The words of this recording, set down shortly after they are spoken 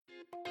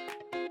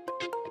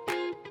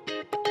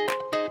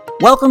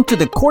Welcome to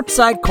the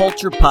Courtside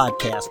Culture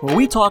Podcast, where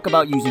we talk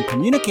about using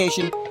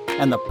communication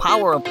and the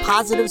power of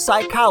positive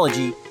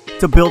psychology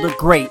to build a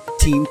great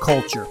team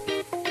culture.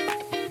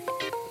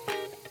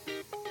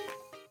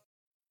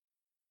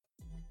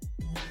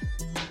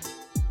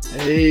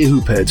 Hey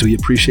Hoopheads, we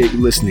appreciate you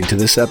listening to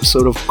this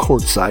episode of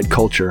Courtside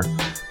Culture.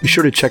 Be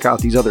sure to check out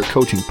these other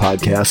coaching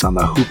podcasts on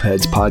the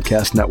Hoopheads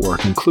Podcast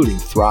Network, including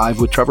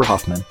Thrive with Trevor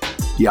Huffman,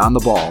 Beyond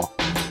the Ball,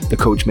 the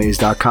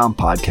CoachMaze.com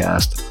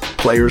podcast,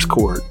 Players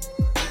Court,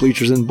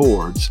 Bleachers and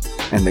Boards,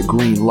 and The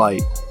Green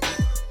Light.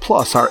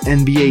 Plus our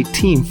NBA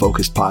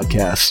team-focused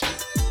podcasts,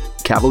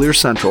 Cavalier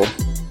Central,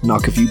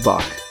 Knuck If You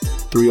Buck,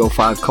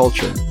 305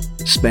 Culture,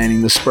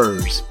 Spanning the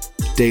Spurs,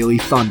 Daily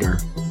Thunder,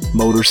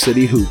 Motor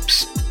City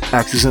Hoops,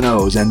 X's and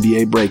O's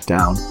NBA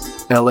Breakdown,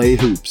 LA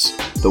Hoops,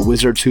 The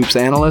Wizards Hoops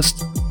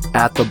Analyst,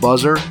 At the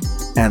Buzzer,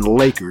 and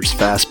Lakers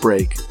Fast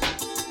Break.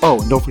 Oh,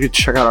 and don't forget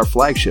to check out our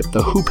flagship, the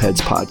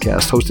Hoopheads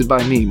podcast, hosted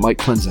by me, Mike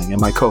Klinzing,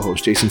 and my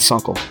co-host, Jason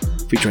Sunkel,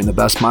 featuring the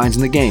best minds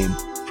in the game,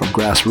 from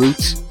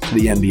grassroots to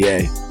the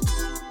NBA.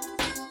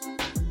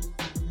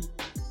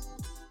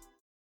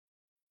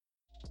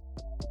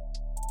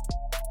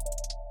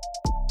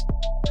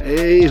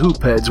 Hey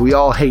Hoopheads, we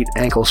all hate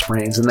ankle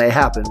sprains, and they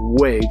happen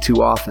way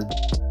too often.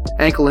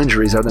 Ankle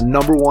injuries are the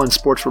number one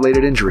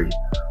sports-related injury.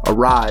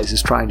 Arise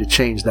is trying to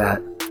change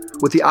that.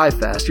 With the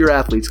iFast, your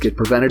athletes get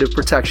preventative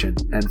protection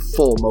and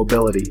full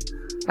mobility.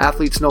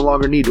 Athletes no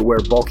longer need to wear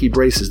bulky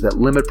braces that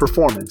limit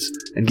performance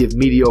and give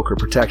mediocre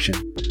protection.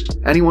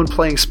 Anyone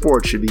playing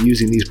sports should be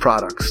using these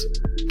products.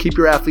 Keep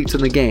your athletes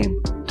in the game.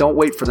 Don't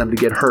wait for them to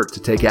get hurt to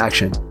take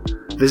action.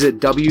 Visit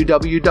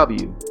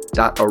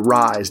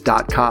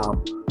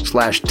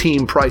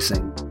www.arise.com/team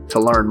pricing to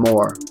learn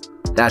more.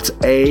 That's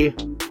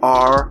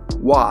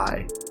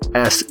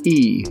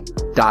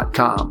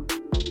ARYSE.com.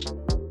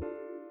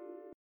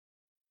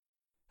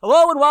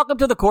 Hello and welcome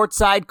to the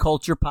Courtside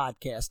Culture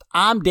Podcast.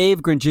 I'm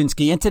Dave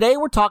Gronczynski, and today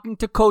we're talking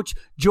to Coach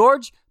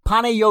George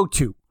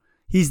Panayotou.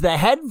 He's the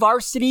head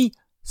varsity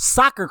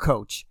soccer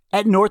coach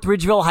at North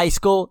Ridgeville High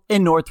School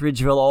in North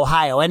Ridgeville,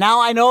 Ohio. And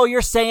now I know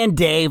you're saying,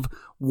 Dave,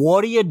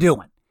 what are you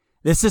doing?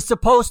 This is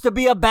supposed to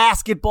be a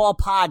basketball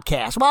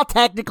podcast. Well,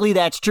 technically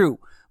that's true,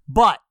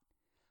 but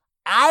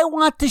I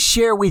want to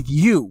share with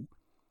you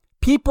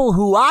people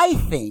who I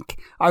think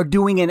are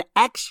doing an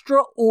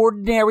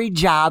extraordinary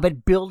job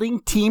at building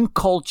team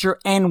culture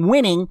and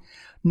winning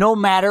no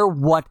matter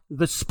what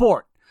the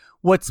sport.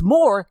 What's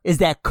more is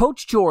that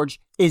Coach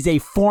George is a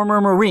former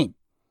Marine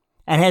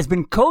and has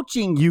been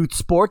coaching youth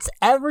sports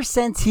ever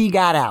since he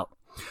got out.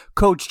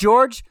 Coach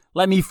George,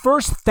 let me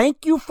first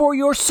thank you for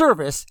your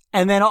service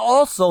and then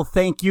also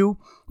thank you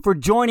for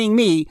joining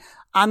me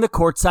on the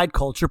Courtside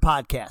Culture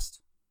Podcast.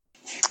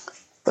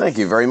 Thank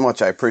you very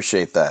much. I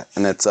appreciate that.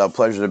 And it's a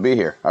pleasure to be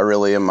here. I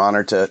really am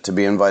honored to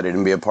be invited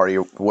and be a part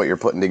of what you're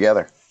putting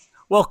together.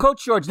 Well,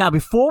 Coach George, now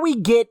before we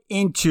get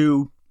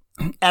into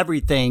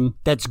everything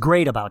that's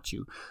great about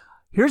you,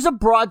 here's a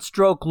broad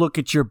stroke look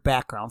at your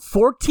background.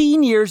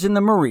 14 years in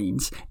the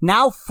Marines,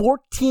 now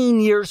 14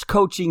 years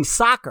coaching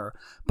soccer,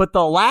 but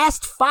the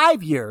last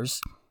 5 years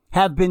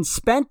have been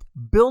spent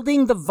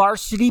building the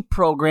varsity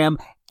program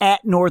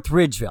at North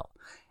Ridgeville.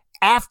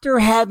 After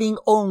having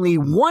only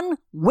one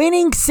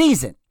winning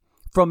season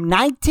from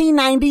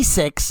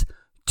 1996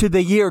 to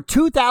the year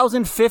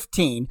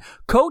 2015,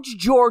 Coach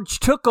George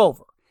took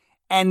over,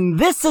 and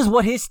this is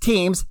what his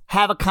teams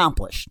have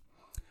accomplished.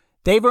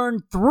 They've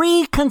earned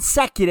 3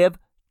 consecutive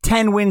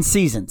 10-win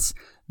seasons.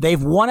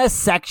 They've won a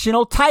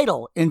sectional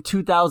title in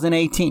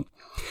 2018.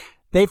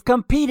 They've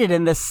competed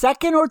in the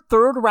second or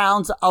third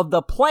rounds of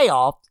the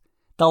playoff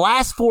the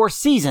last 4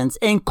 seasons,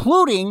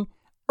 including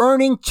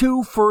earning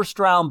 2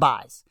 first-round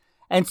byes.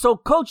 And so,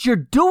 Coach, you're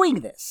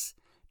doing this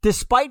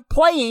despite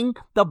playing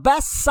the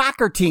best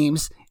soccer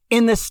teams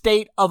in the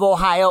state of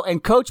Ohio.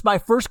 And, Coach, my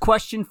first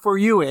question for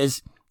you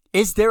is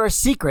there a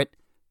secret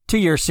to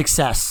your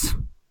success?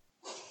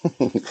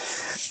 So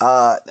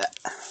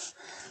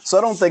I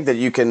don't think that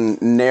you can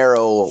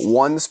narrow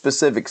one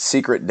specific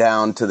secret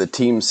down to the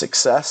team's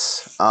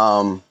success,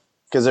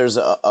 because there's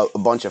a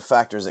bunch of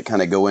factors that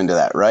kind of go into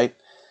that, right?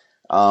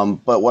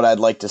 But what I'd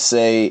like to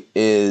say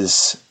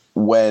is,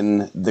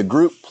 when the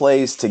group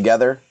plays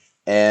together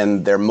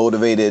and they're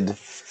motivated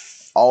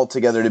all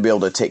together to be able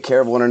to take care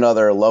of one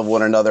another, love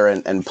one another,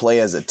 and play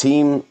as a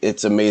team,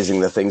 it's amazing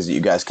the things that you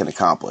guys can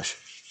accomplish.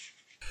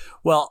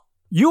 Well,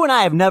 you and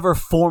I have never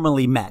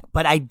formally met,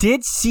 but I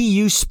did see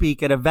you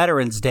speak at a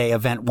Veterans Day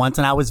event once,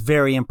 and I was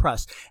very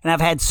impressed. And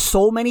I've had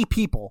so many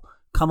people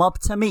come up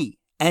to me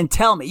and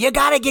tell me, you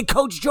got to get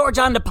Coach George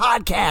on the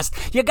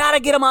podcast. You got to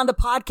get him on the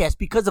podcast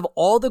because of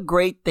all the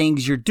great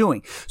things you're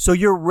doing. So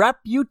your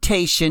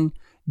reputation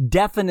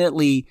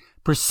definitely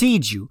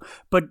precedes you.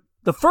 But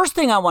the first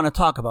thing I want to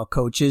talk about,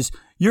 Coach, is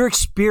your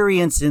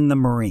experience in the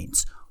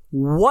Marines.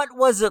 What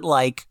was it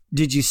like?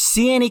 Did you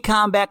see any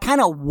combat?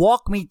 Kind of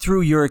walk me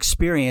through your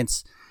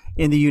experience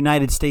in the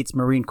United States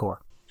Marine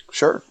Corps.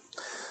 Sure.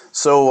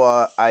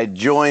 So I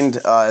joined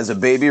as a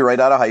baby right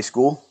out of high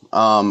school.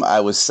 I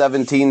was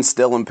 17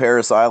 still in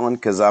Paris Island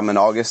because I'm an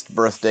August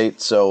birth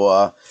date.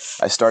 So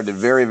I started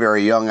very,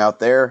 very young out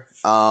there.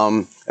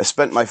 I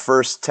spent my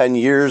first 10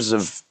 years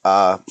of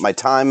my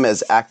time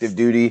as active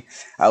duty.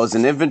 I was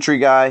an infantry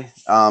guy,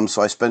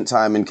 so I spent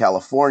time in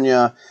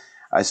California.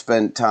 I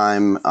spent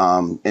time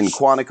in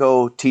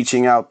Quantico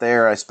teaching out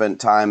there. I spent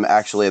time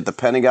actually at the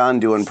Pentagon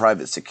doing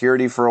private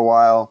security for a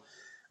while.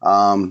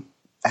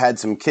 Had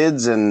some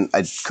kids, and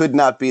I could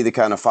not be the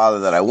kind of father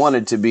that I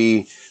wanted to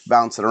be,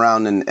 bouncing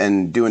around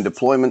and doing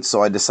deployments.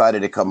 So I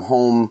decided to come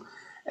home,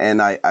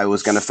 and I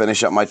was going to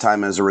finish up my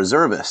time as a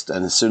reservist.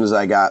 And as soon as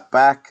I got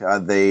back,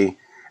 they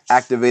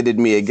activated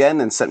me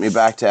again and sent me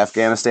back to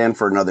Afghanistan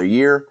for another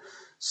year.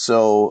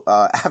 So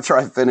after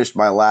I finished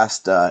my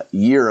last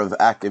year of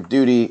active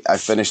duty, I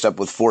finished up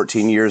with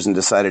 14 years and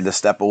decided to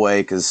step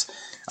away because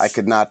I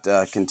could not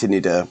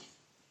continue to,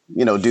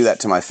 do that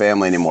to my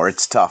family anymore.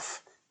 It's tough.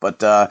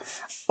 But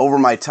over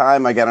my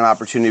time, I got an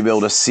opportunity to be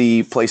able to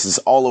see places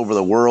all over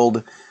the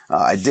world.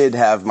 I did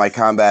have my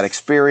combat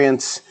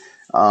experience.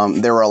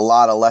 There were a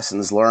lot of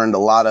lessons learned, a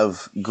lot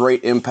of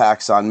great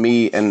impacts on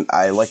me, and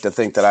I like to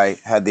think that I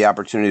had the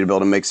opportunity to be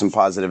able to make some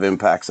positive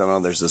impacts on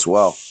others as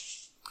well.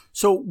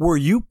 So were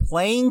you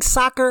playing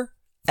soccer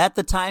at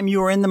the time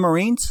you were in the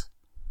Marines?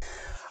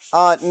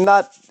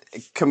 Not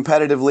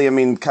competitively. I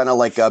mean, kind of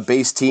like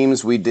base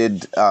teams. We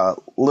did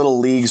little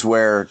leagues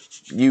where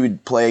you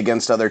would play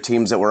against other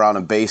teams that were on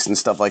a base and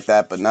stuff like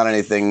that, but not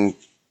anything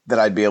that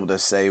I'd be able to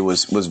say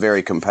was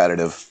very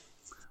competitive.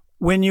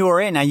 When you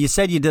were in, now you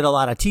said you did a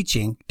lot of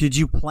teaching. Did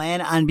you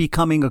plan on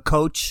becoming a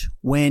coach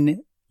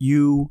when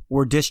you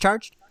were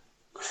discharged?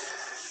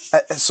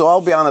 So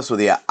I'll be honest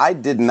with you. I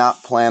did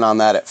not plan on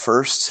that at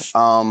first,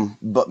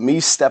 but me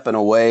stepping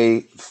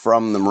away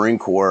from the Marine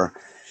Corps,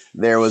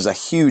 there was a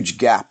huge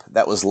gap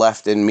that was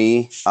left in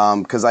me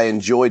because I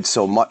enjoyed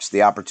so much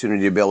the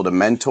opportunity to be able to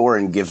mentor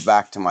and give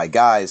back to my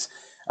guys.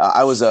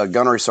 I was a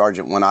gunnery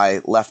sergeant when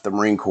I left the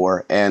Marine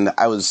Corps, and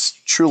I was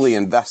truly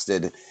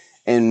invested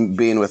in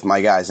being with my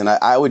guys. And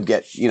I would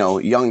get,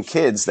 young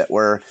kids that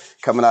were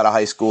coming out of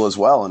high school as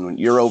well. And when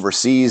you're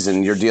overseas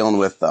and you're dealing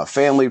with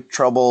family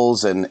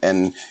troubles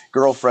and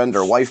girlfriend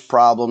or wife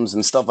problems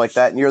and stuff like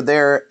that, and you're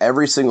there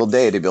every single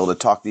day to be able to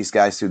talk these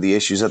guys through the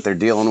issues that they're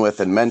dealing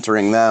with and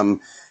mentoring them.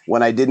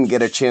 When I didn't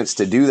get a chance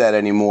to do that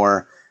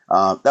anymore,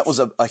 that was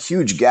a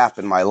huge gap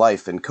in my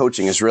life, and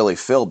coaching has really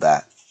filled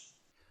that.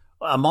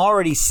 I'm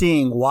already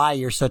seeing why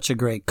you're such a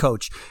great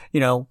coach,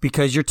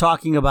 because you're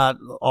talking about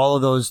all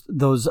of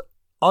those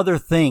other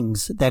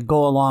things that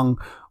go along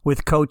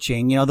with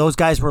coaching. Those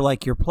guys were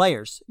like your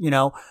players,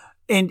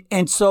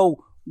 and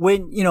so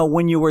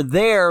when you were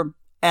there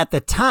at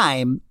the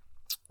time,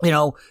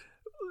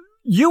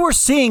 you were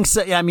seeing,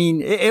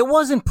 it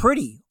wasn't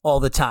pretty all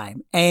the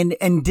time.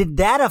 And did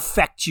that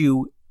affect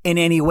you in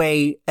any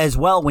way as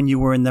well when you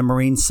were in the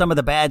Marines, some of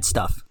the bad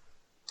stuff?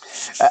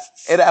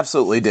 It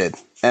absolutely did.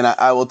 And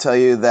I will tell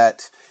you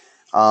that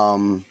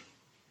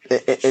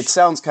it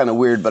sounds kind of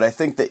weird, but I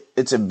think that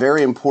it's a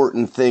very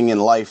important thing in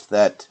life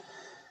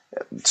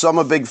so I'm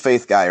a big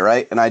faith guy,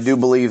 right? And I do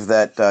believe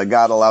that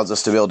God allows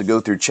us to be able to go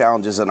through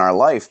challenges in our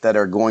life that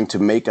are going to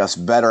make us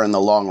better in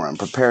the long run,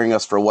 preparing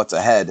us for what's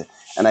ahead.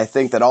 And I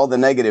think that all the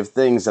negative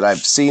things that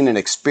I've seen and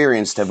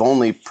experienced have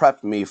only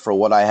prepped me for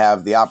what I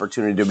have the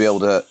opportunity to be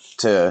able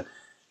to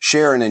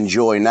share and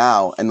enjoy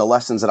now. And the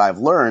lessons that I've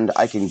learned,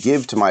 I can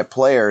give to my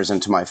players and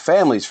to my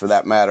families, for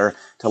that matter,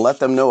 to let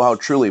them know how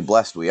truly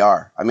blessed we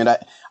are. I mean,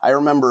 I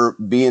remember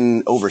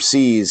being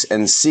overseas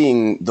and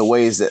seeing the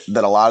ways that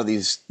a lot of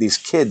these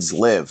kids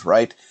live,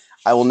 right?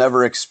 I will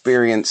never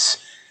experience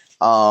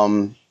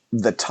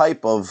the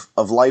type of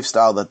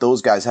lifestyle that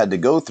those guys had to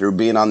go through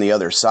being on the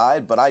other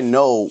side. But I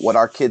know what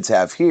our kids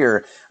have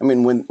here. I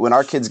mean, when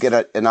our kids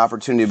get an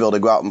opportunity to be able to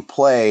go out and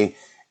play,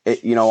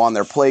 on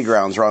their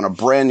playgrounds or on a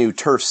brand new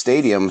turf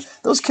stadium,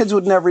 those kids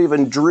would never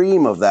even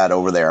dream of that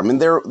over there. I mean,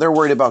 they're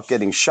worried about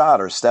getting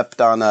shot or stepped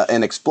on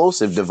an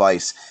explosive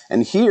device.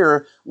 And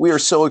here we are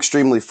so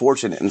extremely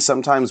fortunate, and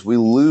sometimes we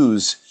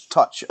lose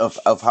touch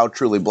of how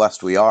truly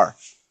blessed we are.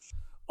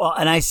 Well,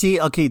 and I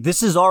see, okay,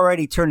 this is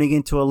already turning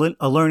into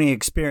a learning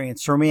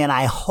experience for me. And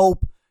I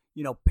hope,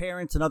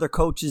 parents and other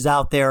coaches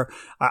out there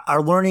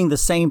are learning the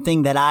same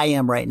thing that I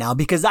am right now.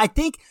 Because I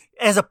think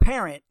as a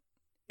parent,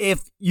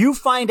 if you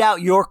find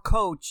out your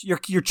coach,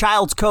 your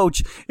child's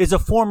coach is a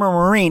former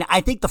Marine,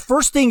 I think the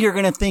first thing you're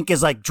going to think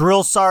is like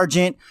drill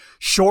sergeant,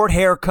 short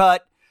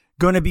haircut,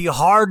 going to be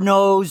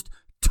hard-nosed,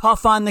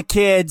 tough on the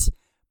kids.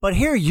 But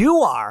here you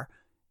are.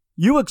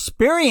 You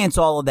experience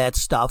all of that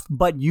stuff,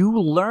 but you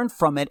learned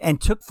from it and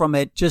took from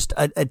it just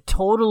a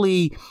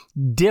totally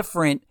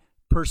different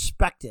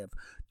perspective.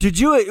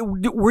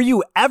 Were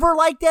you ever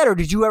like that, or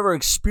did you ever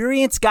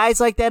experience guys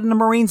like that in the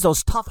Marines,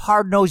 those tough,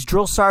 hard-nosed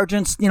drill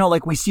sergeants,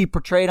 like we see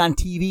portrayed on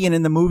TV and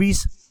in the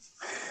movies?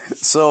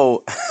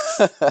 So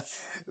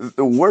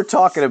we're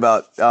talking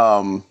about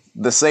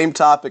the same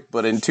topic,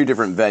 but in two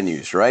different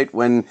venues, right?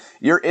 When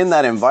you're in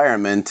that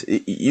environment,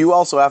 you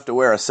also have to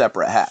wear a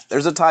separate hat.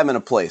 There's a time and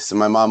a place, and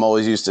my mom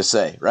always used to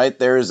say, right?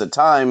 There is a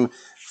time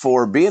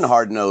for being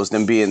hard-nosed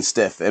and being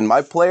stiff. And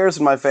my players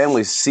and my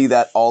family see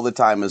that all the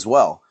time as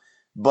well.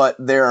 But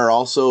there are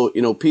also,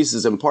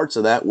 pieces and parts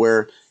of that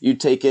where you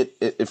take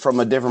it from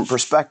a different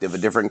perspective, a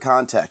different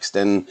context.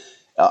 And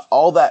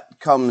all that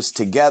comes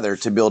together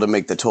to be able to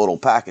make the total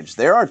package.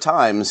 There are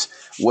times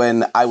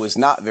when I was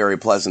not very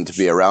pleasant to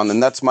be around,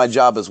 and that's my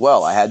job as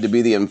well. I had to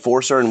be the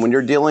enforcer. And when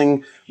you're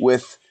dealing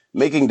with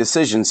making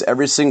decisions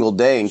every single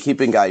day and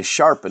keeping guys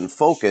sharp and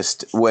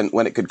focused when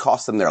it could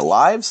cost them their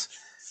lives,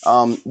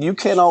 you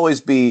can't always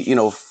be,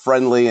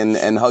 friendly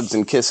and hugs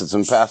and kisses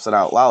and passing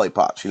out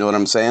lollipops. You know what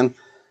I'm saying?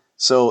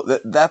 So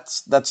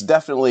that's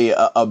definitely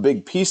a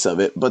big piece of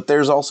it. But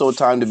there's also a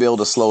time to be able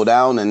to slow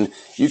down, and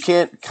you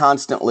can't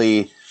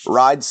constantly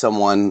ride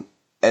someone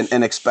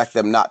and expect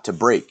them not to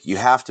break. You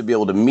have to be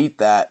able to meet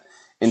that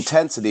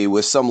intensity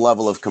with some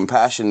level of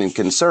compassion and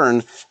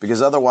concern,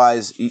 because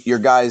otherwise your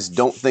guys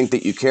don't think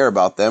that you care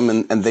about them,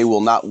 and they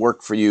will not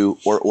work for you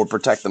or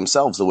protect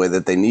themselves the way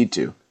that they need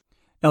to.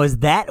 Now, is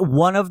that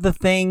one of the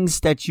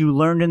things that you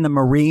learned in the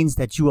Marines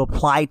that you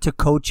applied to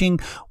coaching?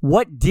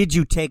 What did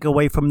you take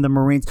away from the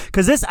Marines?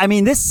 Because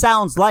this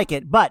sounds like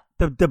it, but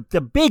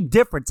the big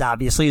difference,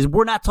 obviously, is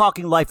we're not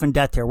talking life and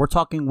death here. We're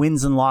talking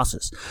wins and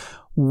losses.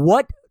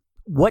 What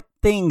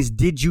things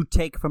did you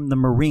take from the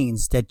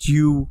Marines that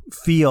you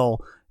feel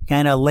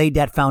kind of laid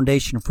that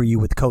foundation for you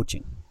with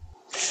coaching?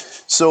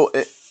 So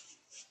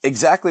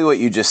exactly what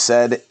you just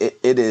said,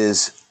 it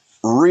is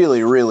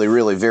really, really,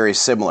 really very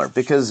similar,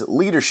 because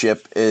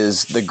leadership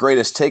is the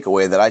greatest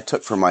takeaway that I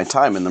took from my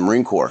time in the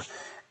Marine Corps.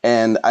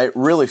 And I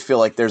really feel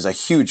like there's a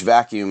huge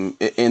vacuum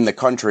in the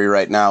country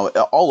right now,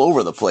 all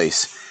over the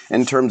place,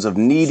 in terms of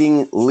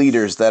needing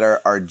leaders that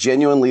are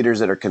genuine leaders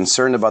that are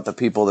concerned about the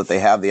people that they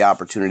have the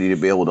opportunity to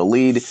be able to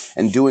lead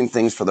and doing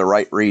things for the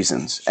right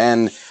reasons.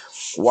 And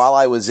while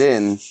I was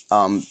in,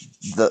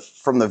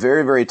 from the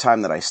very, very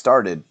time that I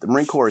started, the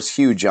Marine Corps is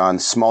huge on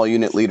small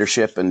unit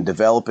leadership and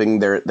developing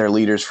their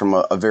leaders from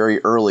a very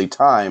early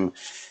time.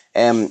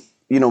 And,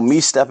 me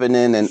stepping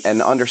in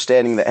and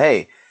understanding that,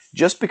 hey,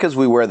 just because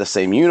we wear the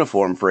same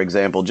uniform, for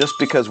example, just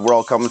because we're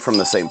all coming from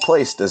the same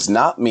place does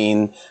not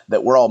mean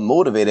that we're all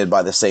motivated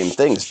by the same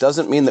things.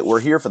 Doesn't mean that we're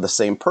here for the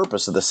same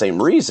purpose or the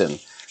same reason.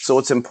 So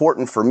it's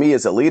important for me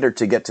as a leader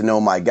to get to know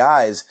my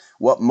guys,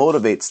 what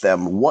motivates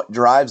them, what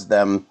drives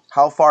them,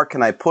 how far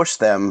can I push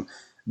them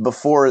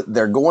before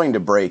they're going to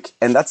break.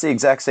 And that's the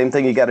exact same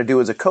thing you got to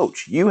do as a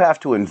coach. You have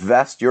to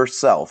invest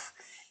yourself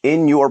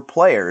in your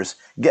players,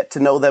 get to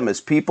know them as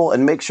people,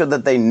 and make sure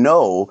that they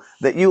know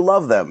that you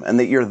love them and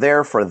that you're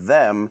there for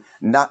them,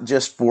 not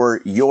just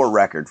for your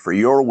record, for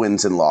your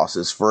wins and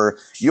losses, for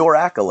your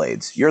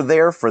accolades. You're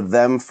there for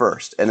them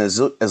first. And as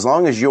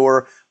long as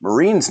your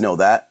Marines know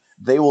that,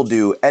 they will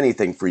do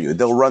anything for you.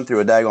 They'll run through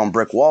a daggone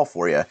brick wall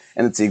for you.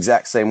 And it's the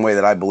exact same way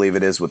that I believe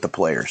it is with the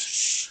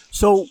players.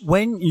 So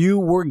when you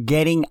were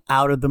getting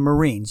out of the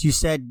Marines, you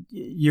said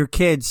your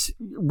kids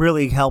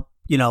really helped,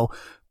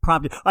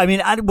 prompt you. I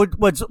mean,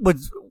 what's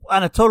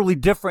on a totally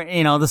different,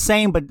 the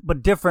same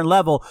but different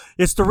level.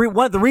 It's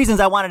one of the reasons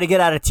I wanted to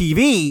get out of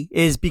TV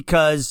is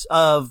because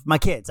of my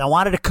kids. I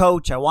wanted to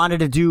coach. I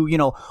wanted to do,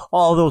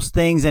 all those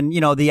things. And,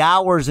 the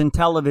hours in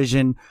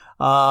television,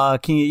 they're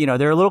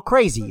a little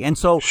crazy. And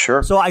so,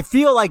 sure. So I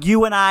feel like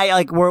you and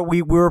I,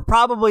 we were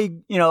probably,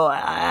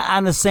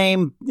 on the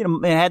same,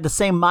 had the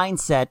same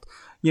mindset,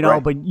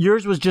 right. But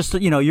yours was just,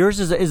 yours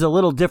is a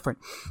little different.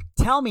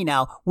 Tell me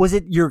now, was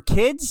it your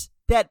kids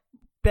that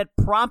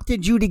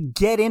prompted you to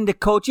get into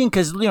coaching?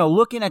 Because,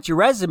 looking at your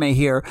resume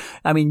here,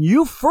 I mean,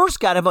 you first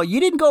got involved. You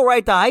didn't go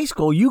right to high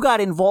school. You got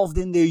involved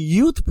in the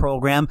youth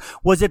program.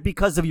 Was it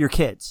because of your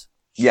kids?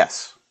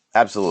 Yes,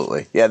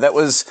 absolutely. Yeah, that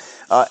was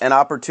an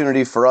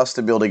opportunity for us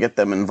to be able to get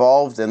them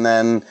involved. And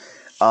then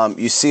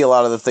you see a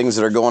lot of the things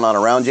that are going on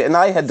around you. And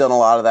I had done a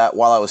lot of that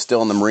while I was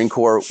still in the Marine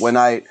Corps. When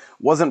I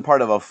wasn't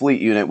part of a fleet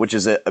unit, which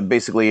is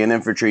basically an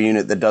infantry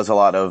unit that does a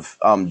lot of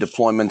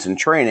deployments and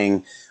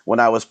training,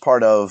 when I was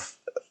part of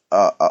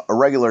a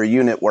regular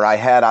unit where I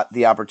had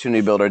the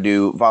opportunity to be able to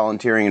do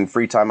volunteering and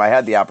free time, I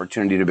had the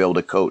opportunity to be able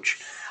to coach.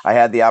 I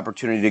had the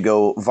opportunity to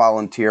go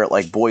volunteer at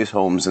like boys'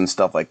 homes and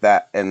stuff like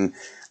that. And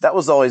that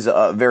was always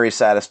a very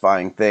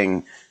satisfying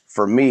thing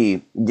for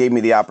me. Gave me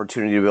the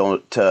opportunity to be able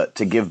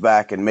to give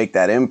back and make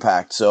that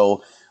impact.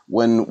 So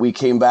when we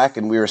came back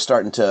and we were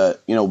starting to,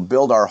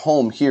 build our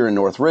home here in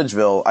North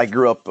Ridgeville, I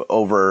grew up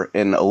over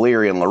in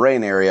Elyria and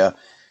Lorain area.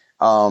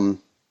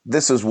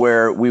 This is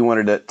where we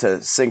wanted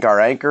to sink our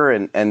anchor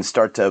and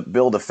start to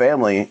build a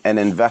family and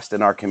invest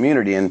in our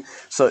community. And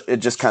so it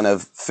just kind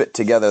of fit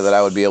together that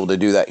I would be able to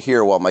do that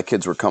here while my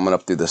kids were coming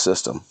up through the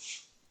system.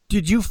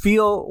 Did you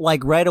feel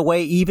like right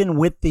away, even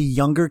with the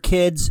younger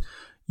kids,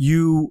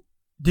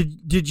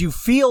 did you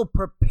feel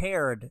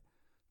prepared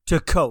to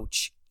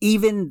coach,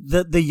 even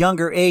the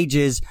younger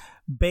ages,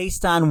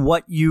 based on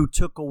what you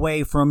took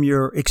away from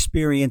your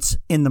experience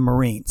in the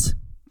Marines?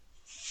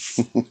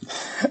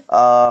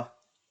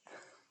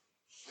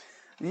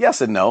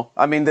 Yes and no.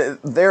 I mean,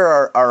 there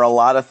are a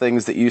lot of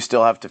things that you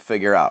still have to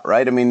figure out,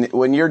 right? I mean,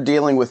 when you're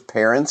dealing with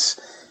parents,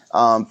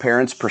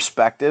 parents'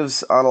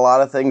 perspectives on a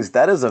lot of things,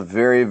 that is a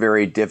very,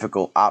 very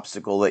difficult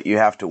obstacle that you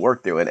have to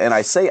work through. And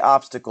I say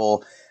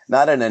obstacle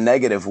not in a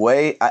negative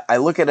way. I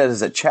look at it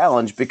as a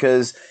challenge,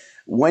 because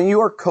when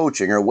you're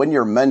coaching or when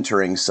you're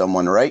mentoring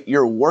someone, right,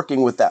 you're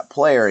working with that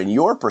player, and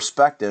your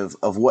perspective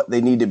of what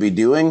they need to be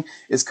doing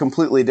is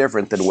completely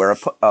different than where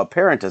a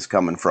parent is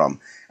coming from.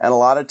 And a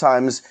lot of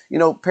times,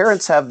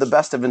 parents have the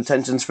best of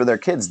intentions for their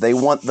kids. They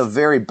want the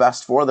very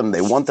best for them.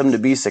 They want them to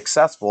be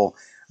successful,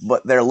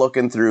 but they're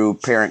looking through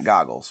parent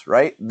goggles,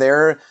 right?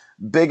 Their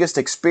biggest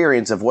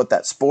experience of what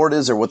that sport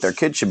is or what their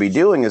kid should be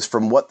doing is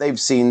from what they've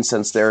seen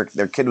since their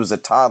kid was a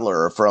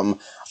toddler, or from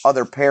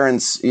other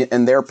parents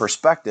and their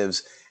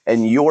perspectives.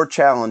 And your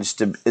challenge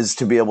is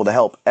to be able to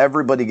help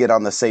everybody get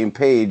on the same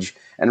page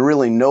and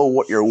really know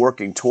what you're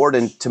working toward,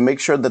 and to make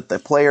sure that the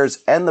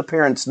players and the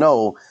parents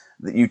know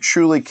that you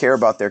truly care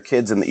about their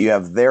kids and that you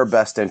have their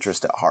best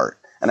interest at heart.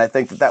 And I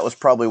think that was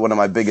probably one of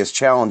my biggest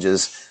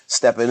challenges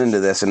stepping into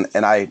this, and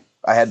I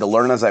had to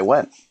learn as I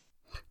went.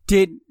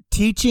 Did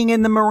teaching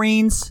in the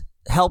Marines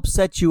help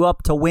set you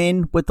up to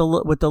win with the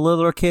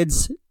littler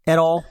kids at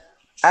all?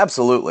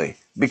 Absolutely.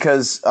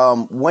 Because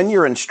when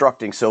you're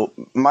instructing, so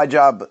my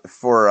job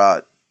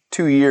for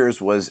 2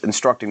 years was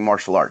instructing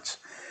martial arts.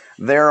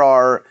 There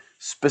are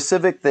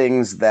specific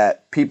things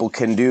that people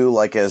can do,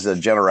 like as a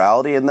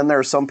generality, and then there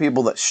are some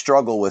people that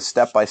struggle with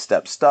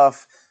step-by-step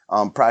stuff,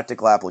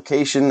 practical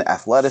application,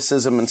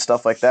 athleticism, and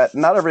stuff like that.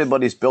 Not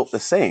everybody's built the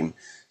same.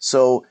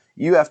 So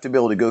you have to be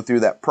able to go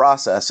through that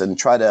process and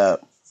try to,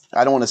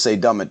 I don't want to say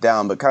dumb it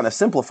down, but kind of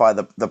simplify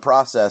the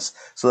process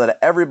so that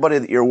everybody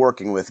that you're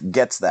working with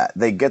gets that.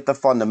 They get the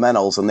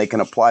fundamentals and they can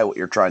apply what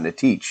you're trying to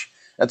teach.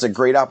 That's a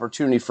great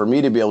opportunity for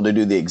me to be able to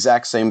do the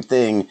exact same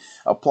thing,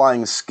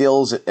 applying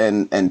skills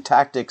and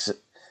tactics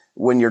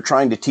when you're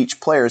trying to teach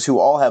players who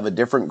all have a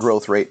different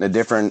growth rate and a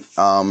different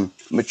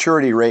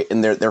maturity rate,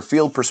 and their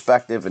field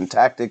perspective and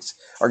tactics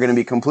are going to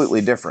be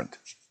completely different.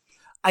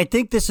 I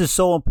think this is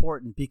so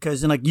important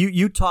because, and like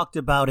you talked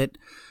about it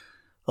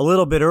a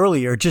little bit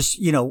earlier, just,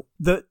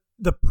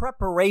 the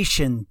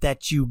preparation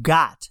that you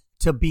got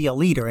to be a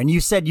leader. And you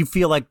said you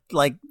feel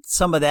like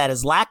some of that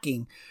is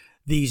lacking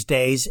these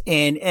days.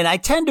 And I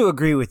tend to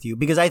agree with you,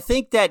 because I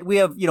think that we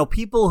have,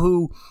 people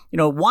who,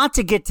 want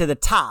to get to the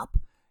top,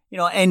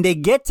 and they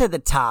get to the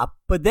top,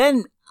 but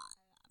then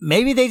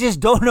maybe they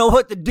just don't know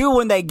what to do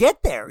when they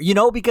get there,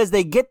 because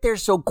they get there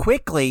so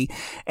quickly.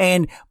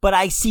 But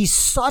I see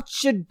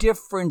such a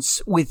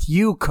difference with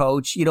you,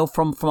 Coach,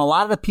 from a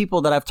lot of the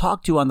people that I've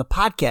talked to on the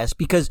podcast,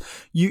 because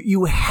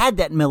you had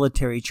that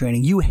military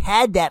training. You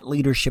had that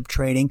leadership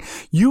training.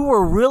 You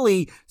were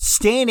really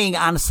standing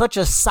on such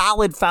a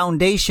solid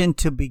foundation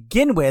to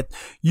begin with.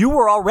 You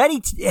were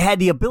already had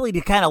the ability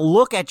to kind of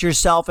look at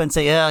yourself and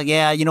say, oh,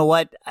 yeah, you know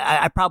what?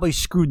 I probably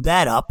screwed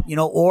that up,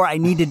 or I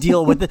need to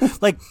deal with it.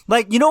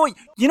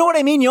 You know what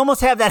I mean? You almost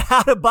have that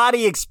out of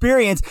body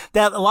experience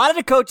that a lot of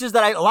the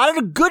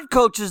good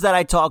coaches that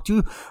I talk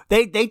to,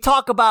 they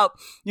talk about,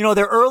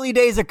 their early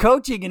days of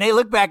coaching, and they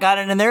look back on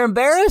it and they're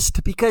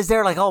embarrassed because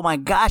they're like, oh my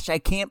gosh, I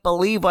can't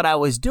believe what I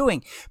was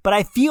doing. But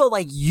I feel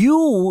like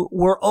you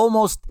were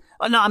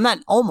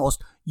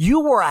you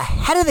were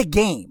ahead of the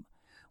game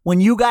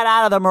when you got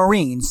out of the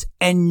Marines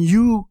and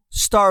you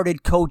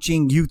started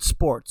coaching youth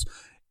sports.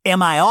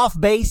 Am I off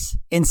base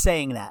in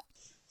saying that?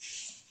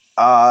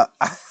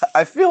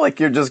 I feel like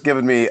you're just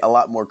giving me a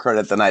lot more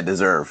credit than I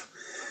deserve.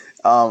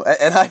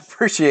 And I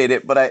appreciate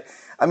it, but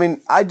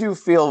I do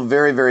feel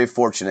very, very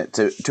fortunate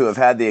to have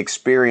had the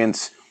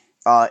experience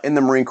in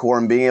the Marine Corps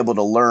and being able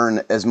to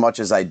learn as much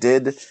as I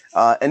did.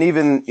 And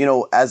even,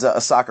 as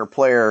a soccer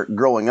player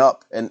growing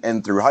up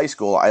and through high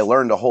school, I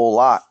learned a whole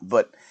lot.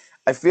 But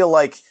I feel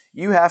like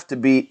you have to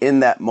be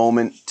in that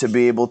moment to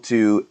be able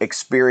to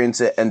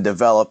experience it and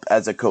develop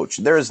as a coach.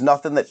 There is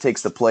nothing that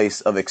takes the place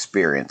of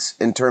experience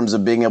in terms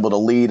of being able to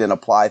lead and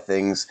apply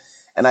things.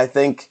 And I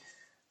think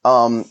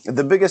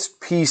the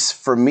biggest piece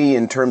for me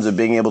in terms of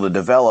being able to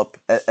develop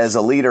as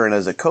a leader and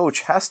as a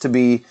coach has to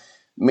be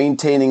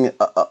maintaining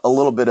a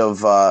little bit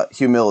of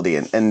humility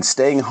and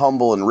staying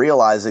humble and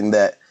realizing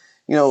that,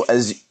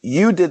 as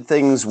you did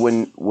things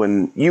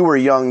when you were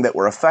young that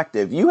were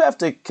effective, you have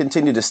to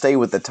continue to stay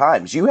with the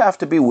times. You have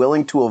to be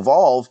willing to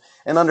evolve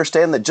and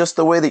understand that just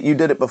the way that you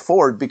did it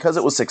before, because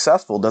it was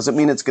successful, doesn't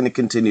mean it's going to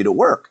continue to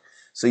work.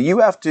 So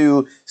you have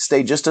to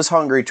stay just as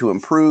hungry to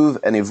improve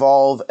and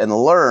evolve and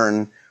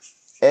learn.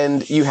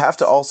 And you have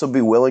to also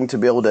be willing to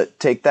be able to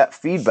take that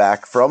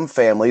feedback from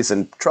families.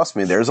 And trust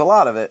me, there's a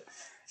lot of it.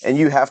 And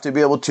you have to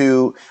be able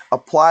to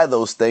apply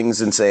those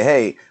things and say,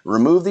 hey,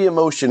 remove the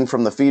emotion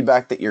from the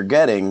feedback that you're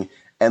getting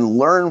and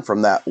learn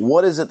from that.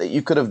 What is it that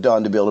you could have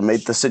done to be able to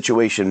make the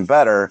situation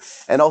better?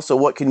 And also,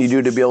 what can you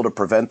do to be able to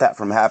prevent that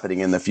from happening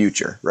in the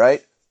future,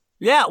 right?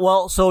 Yeah,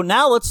 well, so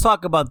now let's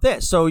talk about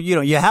this. So,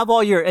 you have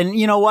all your, and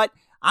you know what?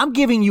 I'm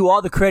giving you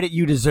all the credit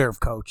you deserve,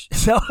 Coach.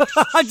 So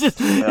I just,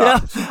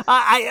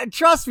 I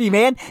trust me,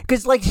 man.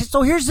 Because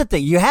so here's the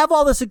thing: you have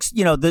all this,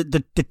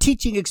 the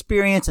teaching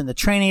experience and the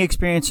training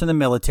experience from the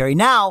military.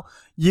 Now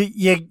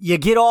you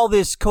get all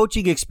this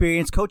coaching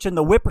experience, coaching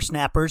the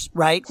whippersnappers,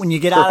 right? When you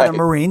get out of the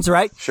Marines,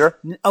 right? Sure.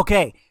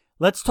 Okay,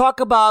 let's talk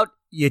about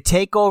you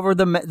take over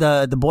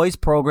the boys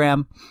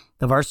program,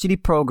 the varsity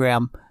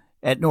program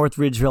at North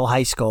Ridgeville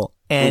High School,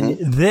 and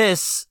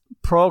this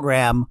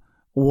program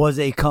was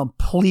a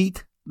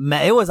complete.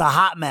 It was a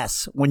hot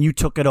mess when you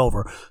took it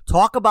over.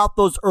 Talk about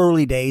those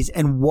early days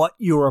and what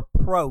your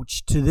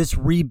approach to this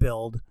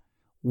rebuild,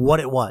 what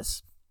it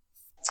was.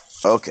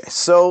 Okay,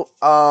 so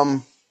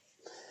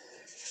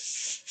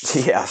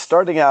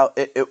starting out,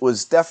 it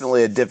was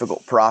definitely a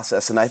difficult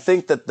process, and I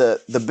think that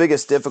the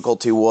biggest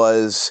difficulty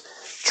was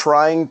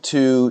trying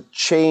to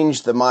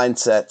change the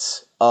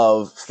mindsets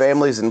of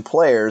families and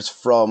players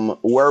from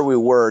where we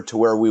were to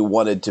where we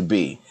wanted to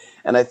be.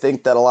 And I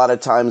think that a lot of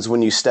times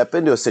when you step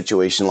into a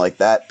situation like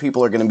that,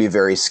 people are going to be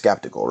very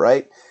skeptical,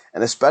 right?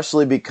 And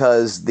especially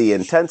because the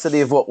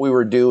intensity of what we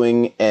were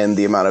doing and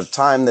the amount of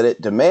time that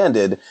it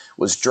demanded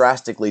was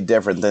drastically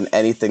different than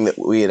anything that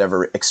we had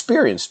ever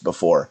experienced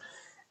before.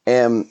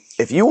 And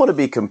if you want to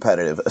be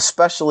competitive,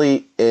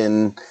 especially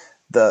in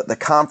the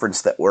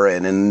conference that we're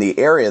in the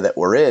area that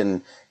we're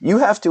in, you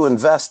have to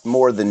invest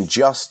more than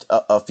just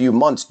a few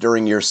months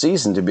during your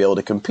season to be able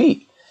to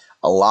compete.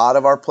 A lot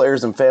of our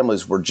players and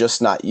families were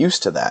just not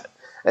used to that.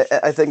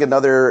 I think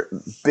another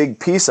big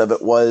piece of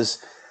it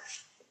was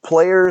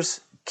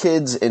players,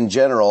 kids in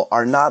general,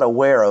 are not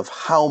aware of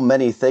how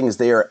many things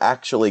they are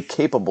actually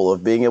capable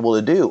of being able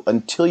to do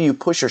until you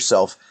push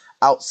yourself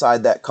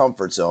outside that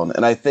comfort zone.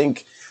 And I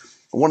think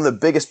one of the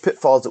biggest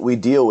pitfalls that we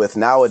deal with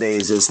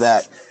nowadays is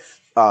that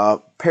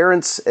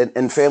parents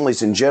and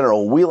families in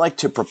general, we like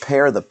to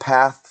prepare the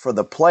path for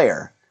the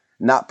player,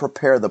 not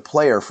prepare the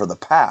player for the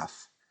path.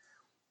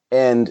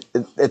 And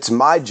it's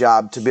my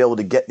job to be able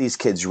to get these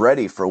kids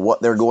ready for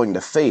what they're going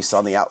to face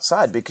on the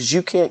outside, because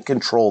you can't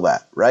control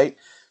that, right?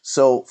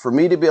 So for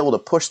me to be able to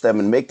push them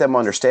and make them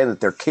understand that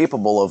they're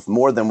capable of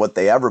more than what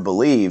they ever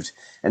believed,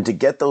 and to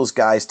get those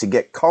guys to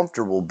get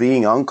comfortable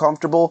being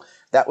uncomfortable,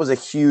 that was a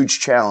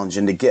huge challenge.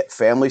 And to get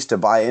families to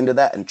buy into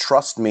that and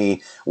trust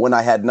me when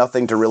I had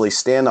nothing to really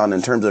stand on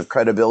in terms of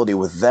credibility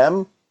with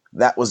them,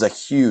 that was a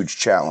huge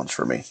challenge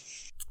for me.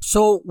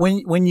 So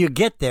when you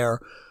get there,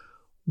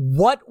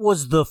 what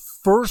was the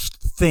first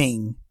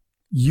thing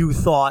you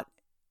thought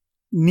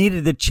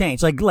needed to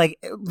change? Like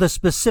the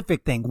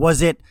specific thing.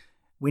 Was it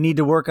we need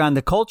to work on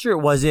the culture?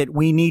 Was it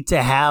we need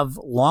to have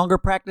longer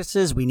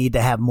practices? We need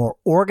to have more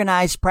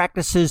organized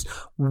practices?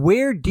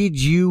 Where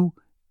did you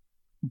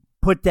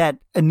put that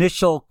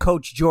initial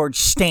Coach George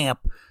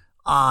stamp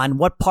on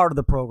what part of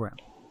the program?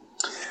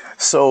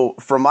 So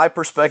from my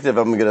perspective,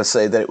 I'm going to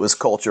say that it was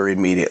culture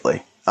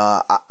immediately.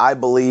 I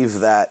believe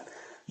that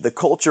the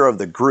culture of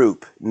the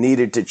group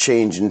needed to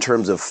change in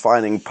terms of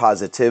finding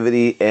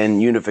positivity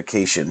and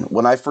unification.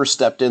 When I first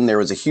stepped in, there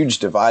was a huge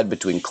divide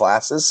between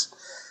classes.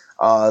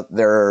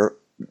 There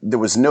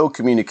was no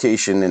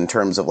communication in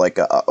terms of like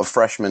a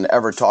freshman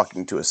ever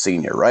talking to a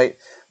senior, right?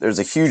 There's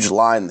a huge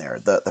line there.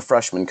 The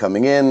freshmen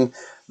coming in,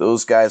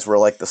 those guys were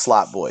like the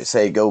slot boys.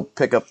 Hey, go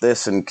pick up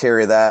this and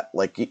carry that.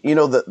 Like, the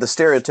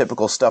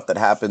stereotypical stuff that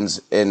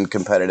happens in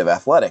competitive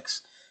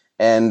athletics.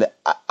 And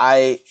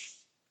I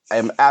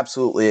am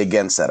absolutely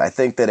against that. I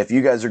think that if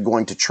you guys are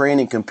going to train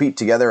and compete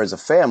together as a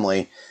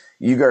family,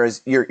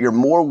 you're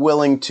more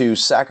willing to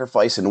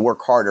sacrifice and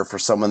work harder for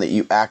someone that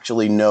you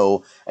actually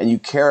know and you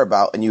care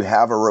about and you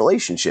have a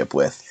relationship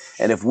with.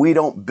 And if we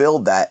don't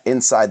build that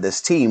inside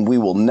this team, we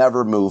will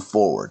never move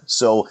forward.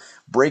 So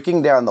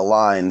breaking down the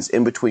lines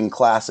in between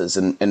classes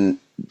and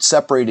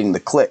separating the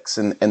cliques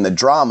and the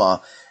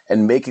drama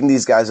and making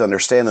these guys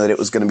understand that it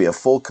was going to be a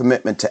full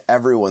commitment to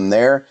everyone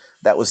there,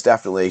 that was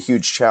definitely a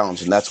huge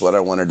challenge, and that's what I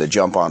wanted to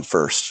jump on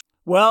first.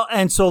 Well,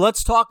 and so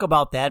let's talk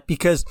about that,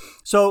 because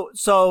so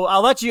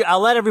I'll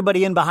let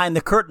everybody in behind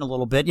the curtain a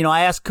little bit.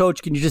 I asked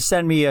Coach, can you just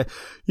send me a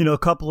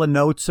couple of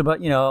notes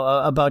about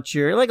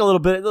your, like a little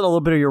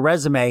bit of your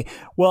resume.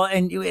 Well,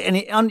 and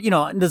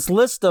this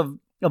list of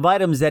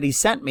items that he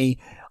sent me,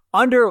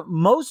 under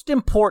most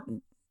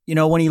important,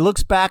 when he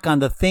looks back on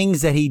the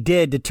things that he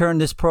did to turn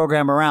this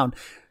program around,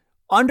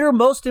 under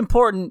most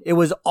important, it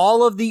was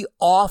all of the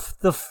off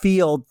the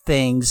field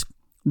things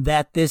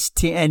that this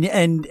team,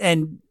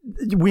 and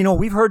we know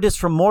we've heard this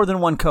from more than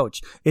one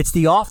coach. It's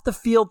the off the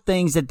field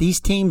things that these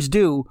teams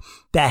do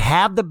that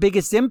have the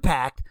biggest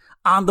impact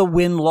on the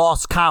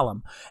win-loss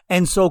column.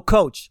 And so,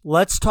 Coach,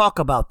 let's talk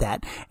about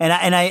that. And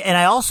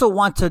I also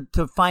want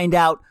to find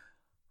out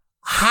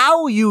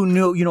how you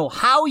knew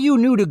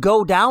to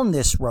go down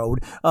this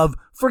road of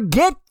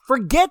forget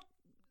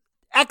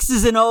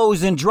X's and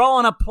O's and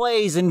drawing up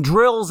plays and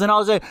drills and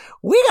all that.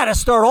 We got to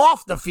start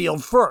off the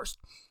field first.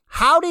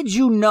 How did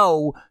you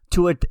know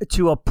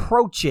to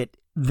approach it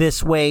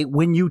this way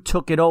when you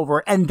took it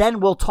over? And then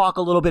we'll talk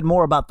a little bit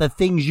more about the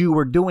things you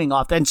were doing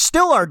and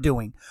still are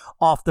doing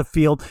off the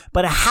field.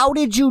 But how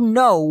did you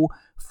know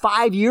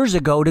 5 years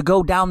ago to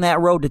go down that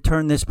road to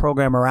turn this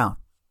program around?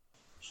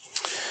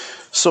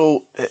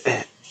 So,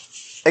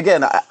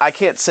 again, I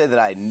can't say that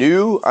I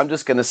knew. I'm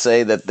just going to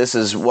say that this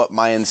is what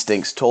my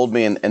instincts told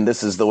me, and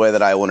this is the way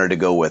that I wanted to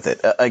go with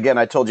it. Again,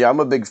 I told you I'm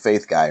a big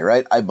faith guy,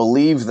 right? I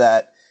believe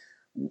that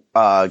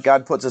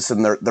God puts us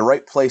in the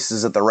right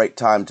places at the right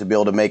time to be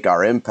able to make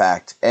our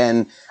impact.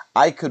 And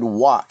I could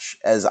watch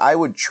as I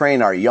would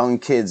train our young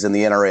kids in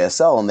the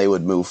NRASL and they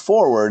would move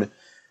forward,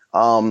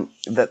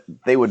 that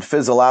they would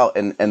fizzle out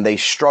and they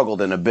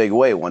struggled in a big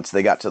way once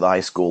they got to the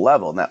high school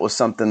level. And that was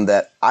something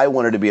that I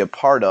wanted to be a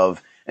part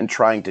of and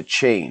trying to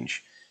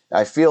change.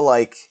 I feel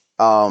like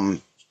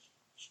as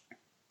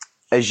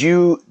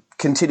you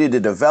continue to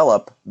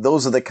develop,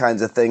 those are the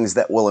kinds of things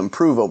that will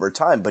improve over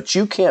time, but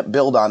you can't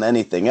build on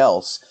anything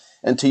else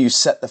until you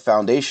set the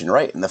foundation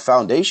right. And the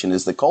foundation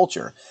is the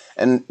culture.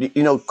 And,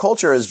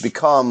 culture has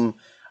become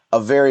a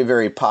very,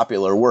 very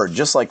popular word,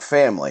 just like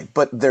family,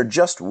 but they're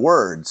just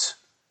words,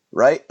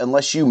 right?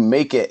 Unless you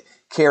make it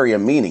carry a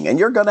meaning. And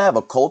you're going to have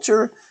a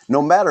culture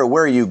no matter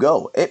where you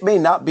go. It may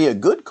not be a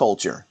good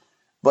culture,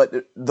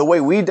 but the way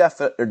we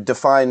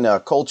define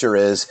culture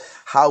is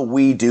how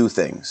we do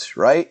things,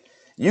 right?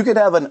 You can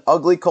have an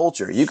ugly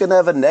culture. You can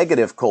have a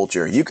negative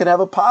culture. You can have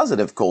a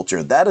positive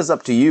culture. That is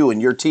up to you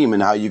and your team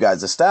and how you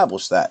guys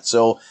establish that.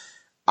 So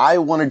I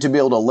wanted to be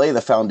able to lay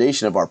the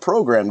foundation of our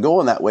program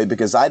going that way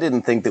because I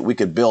didn't think that we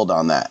could build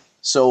on that.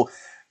 So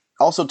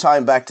also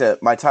tying back to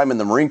my time in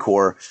the Marine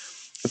Corps,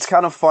 it's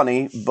kind of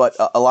funny, but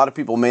a lot of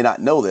people may not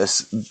know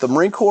this. The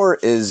Marine Corps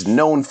is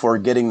known for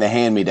getting the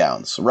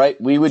hand-me-downs, right?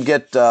 We would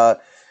get, the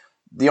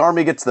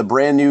Army gets the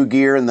brand new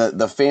gear and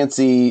the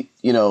fancy,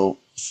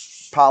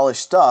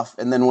 polished stuff.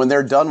 And then when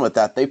they're done with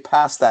that, they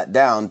pass that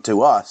down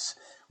to us.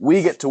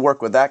 We get to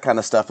work with that kind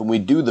of stuff and we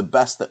do the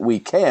best that we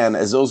can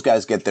as those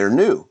guys get their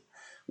new.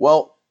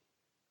 Well,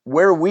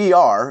 where we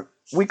are,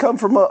 we come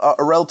from a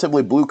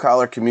relatively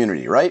blue-collar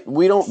community, right?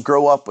 We don't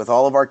grow up with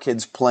all of our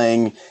kids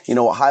playing,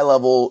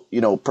 high-level,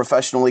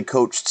 professionally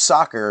coached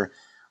soccer.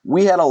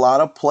 We had a lot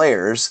of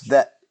players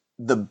that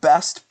the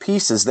best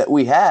pieces that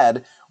we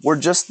had were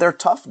just their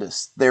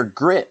toughness, their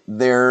grit,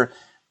 their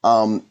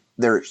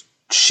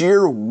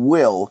sheer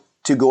will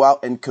to go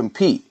out and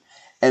compete.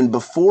 And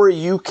before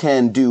you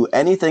can do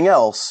anything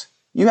else,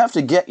 you have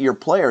to get your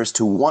players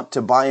to want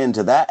to buy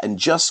into that and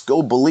just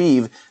go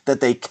believe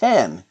that they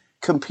can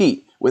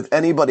compete with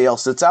anybody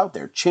else that's out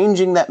there.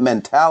 Changing that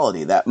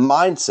mentality, that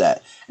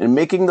mindset, and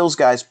making those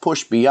guys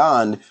push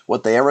beyond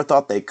what they ever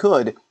thought they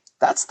could,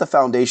 that's the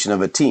foundation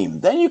of a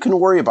team. Then you can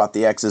worry about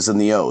the X's and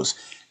the O's.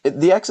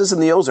 The X's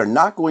and the O's are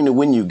not going to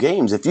win you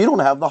games if you don't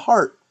have the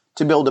heart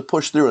to be able to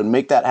push through and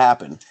make that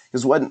happen.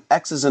 Because when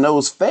X's and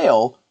O's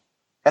fail,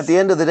 at the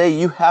end of the day,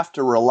 you have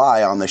to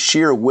rely on the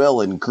sheer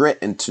will and grit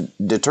and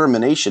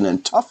determination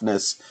and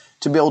toughness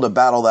to be able to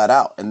battle that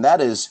out. And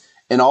that is,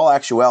 in all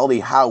actuality,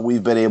 how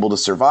we've been able to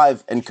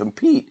survive and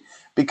compete,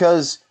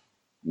 because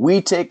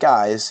we take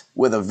guys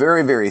with a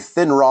very, very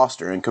thin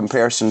roster in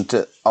comparison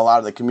to a lot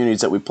of the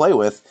communities that we play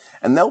with,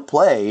 and they'll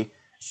play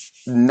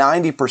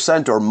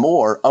 90% or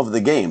more of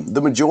the game.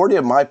 The majority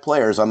of my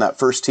players on that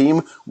first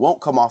team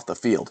won't come off the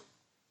field.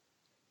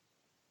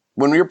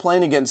 When you're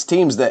playing against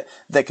teams that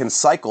can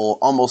cycle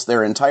almost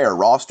their entire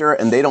roster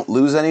and they don't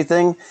lose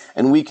anything,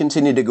 and we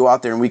continue to go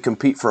out there and we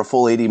compete for a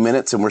full 80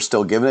 minutes and we're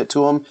still giving it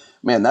to them,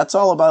 man, that's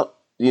all about,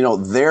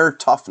 their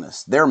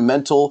toughness, their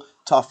mental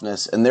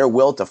toughness, and their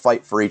will to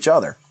fight for each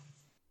other.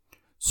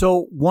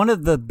 So one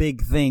of the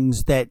big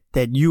things that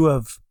you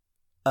have,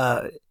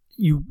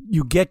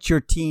 you get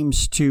your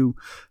teams to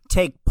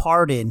take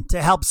part in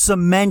to help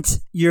cement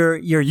your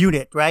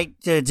unit, right?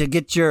 To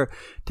get your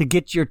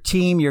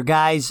team, your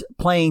guys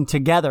playing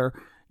together,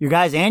 your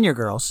guys and your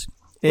girls,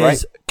 is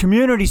right.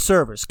 Community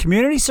service.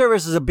 Community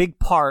service is a big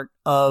part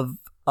of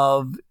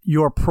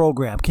your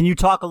program. Can you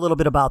talk a little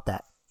bit about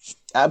that?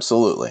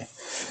 Absolutely.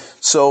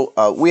 So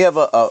we have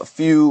a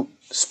few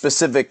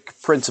specific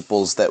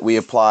principles that we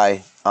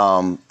apply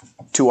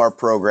to our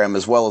program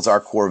as well as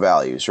our core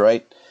values,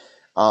 right?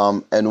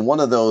 And one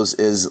of those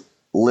is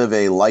live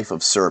a life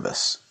of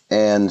service.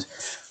 And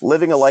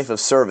living a life of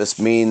service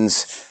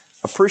means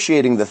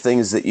appreciating the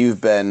things that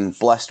you've been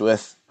blessed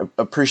with,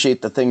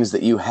 appreciate the things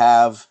that you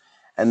have,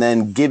 and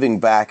then giving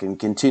back and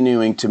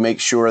continuing to make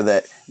sure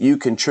that you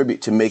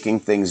contribute to making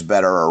things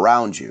better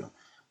around you.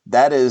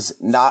 That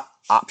is not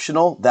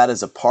optional. That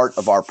is a part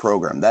of our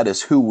program. That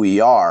is who we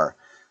are.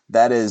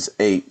 That is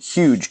a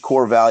huge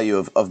core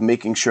value of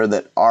making sure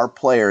that our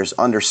players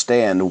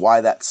understand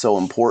why that's so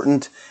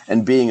important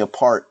and being a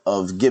part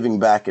of giving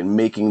back and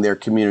making their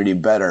community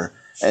better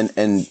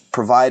and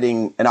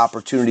providing an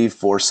opportunity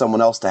for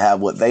someone else to have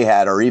what they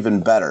had or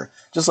even better.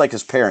 Just like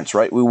as parents,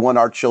 right? We want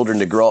our children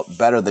to grow up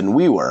better than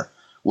we were,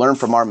 learn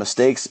from our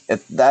mistakes.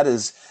 That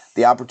is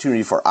the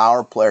opportunity for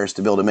our players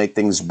to be able to make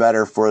things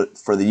better for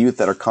the youth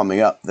that are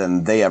coming up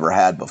than they ever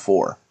had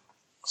before.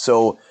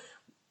 So,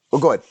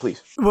 well, go ahead,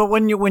 please. Well,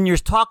 when you're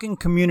talking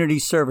community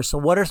service, so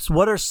what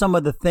are some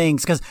of the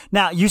things? Because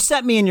now you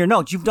sent me in your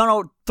notes. You've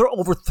done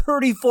over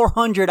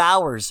 3,400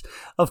 hours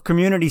of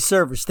community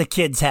service the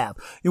kids have.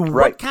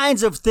 What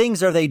kinds of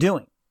things are they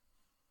doing?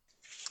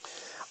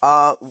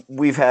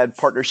 We've had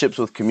partnerships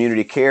with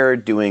Community Care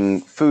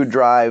doing food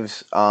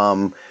drives.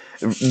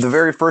 The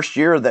very first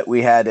year that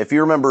we had, if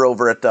you remember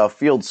over at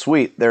Field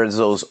Suite, there's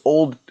those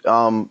old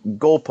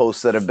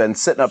goalposts that have been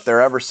sitting up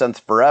there ever since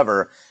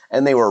forever,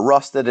 and they were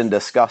rusted and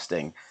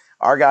disgusting.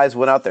 Our guys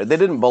went out there. They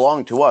didn't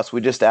belong to us. We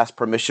just asked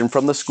permission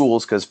from the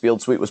schools because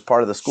Field Suite was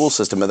part of the school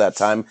system at that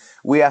time.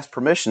 We asked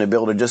permission to be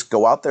able to just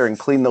go out there and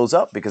clean those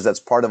up because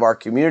that's part of our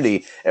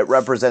community. It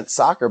represents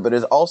soccer, but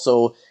it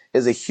also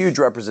is a huge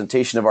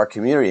representation of our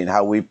community and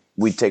how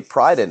we take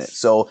pride in it.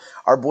 So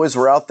our boys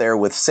were out there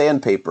with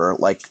sandpaper,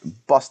 like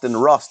busting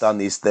rust on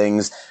these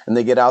things, and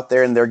they get out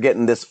there and they're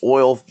getting this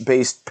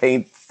oil-based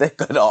paint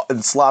thick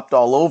and slopped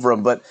all over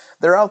them, but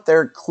they're out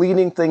there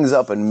cleaning things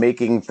up and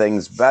making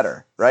things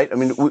better, right? I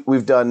mean,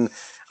 we've done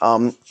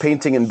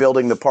painting and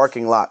building the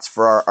parking lots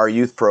for our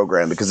youth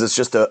program because it's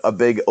just a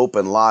big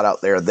open lot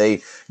out there.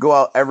 They go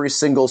out every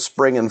single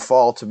spring and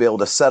fall to be able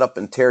to set up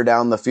and tear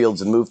down the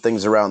fields and move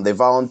things around. They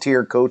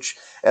volunteer coach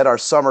at our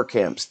summer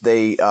camps.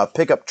 They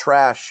pick up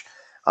trash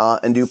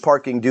and do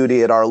parking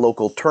duty at our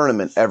local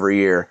tournament every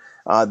year.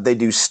 They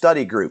do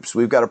study groups.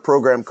 We've got a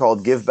program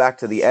called Give Back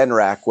to the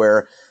NRAC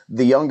where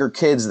the younger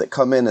kids that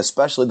come in,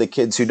 especially the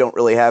kids who don't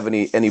really have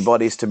any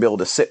buddies to be able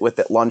to sit with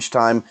at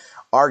lunchtime,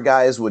 our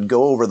guys would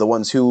go over, the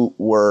ones who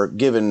were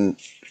given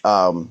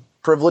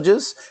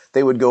privileges,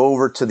 they would go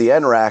over to the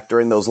NRAC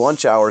during those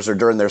lunch hours or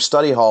during their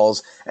study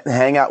halls and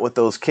hang out with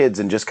those kids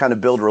and just kind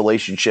of build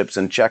relationships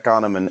and check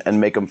on them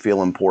and make them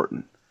feel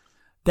important.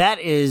 That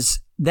is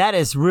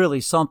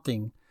really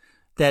something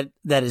that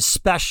is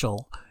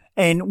special.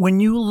 And when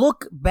you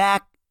look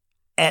back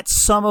at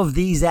some of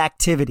these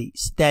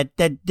activities that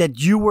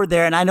you were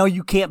there, and I know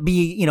you can't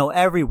be,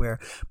 everywhere,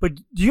 but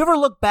do you ever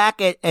look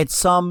back at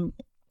some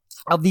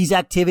of these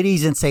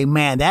activities and say,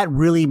 man, that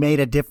really made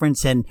a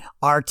difference in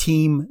our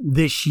team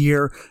this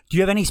year? Do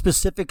you have any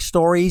specific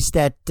stories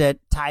that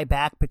tie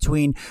back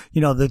between,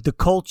 the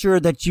culture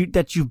that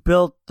you've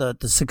built, the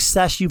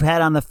success you've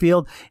had on the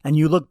field, and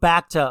you look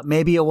back to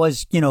maybe it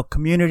was,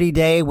 community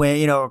day where,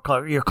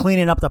 you're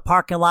cleaning up the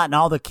parking lot and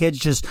all the kids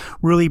just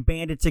really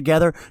banded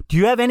together? Do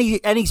you have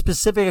any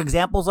specific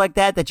examples like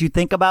that you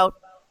think about?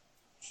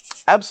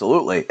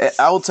 Absolutely.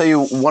 I will tell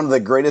you one of the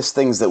greatest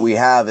things that we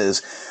have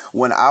is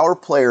when our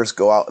players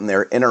go out and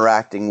they're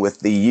interacting with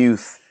the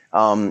youth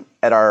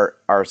at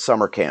our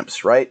summer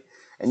camps, right?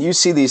 And you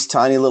see these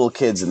tiny little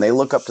kids and they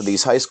look up to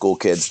these high school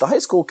kids. The high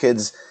school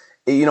kids,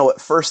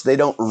 at first they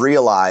don't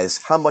realize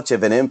how much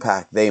of an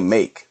impact they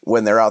make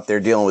when they're out there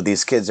dealing with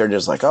these kids. They're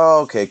just like,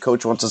 oh, okay,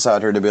 coach wants us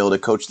out here to be able to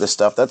coach this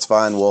stuff. That's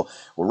fine. We'll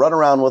run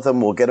around with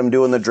them. We'll get them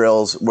doing the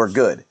drills. We're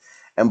good.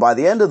 And by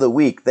the end of the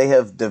week, they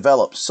have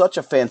developed such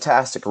a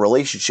fantastic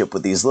relationship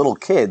with these little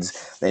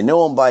kids. They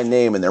know them by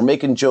name, and they're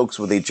making jokes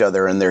with each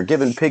other, and they're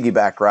giving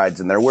piggyback rides,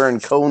 and they're wearing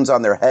cones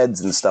on their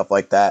heads and stuff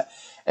like that.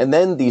 And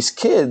then these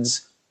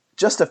kids,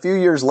 just a few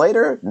years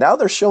later, now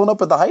they're showing up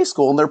at the high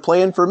school, and they're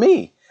playing for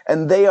me.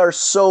 And they are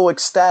so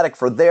ecstatic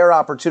for their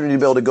opportunity to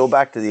be able to go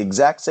back to the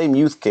exact same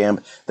youth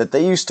camp that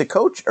they used to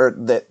coach, or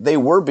that they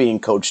were being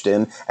coached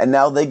in, and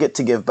now they get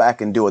to give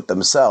back and do it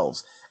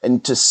themselves.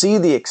 And to see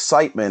the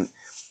excitement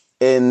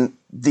in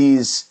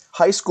these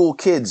high school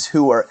kids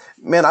who are,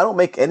 man, I don't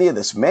make any of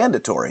this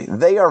mandatory.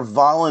 They are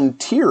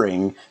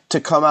volunteering to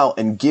come out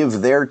and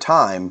give their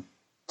time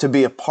to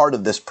be a part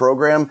of this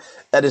program.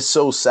 That is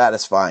so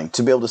satisfying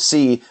to be able to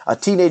see a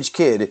teenage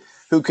kid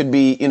who could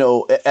be,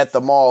 at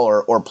the mall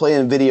or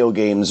playing video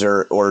games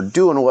or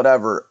doing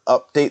whatever,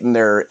 updating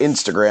their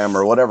Instagram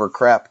or whatever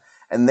crap,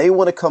 and they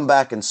want to come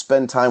back and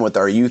spend time with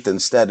our youth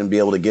instead and be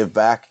able to give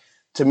back.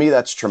 To me,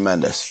 that's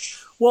tremendous.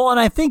 Well,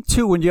 and I think,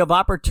 too, when you have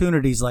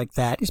opportunities like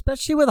that,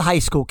 especially with high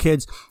school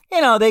kids,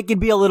 they can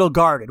be a little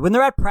guarded. When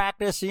they're at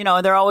practice,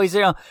 they're always,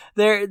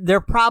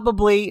 they're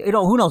probably,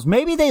 who knows,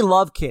 maybe they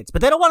love kids,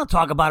 but they don't want to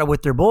talk about it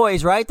with their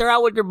boys, right? They're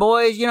out with their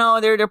boys,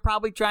 they're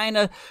probably trying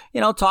to,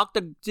 talk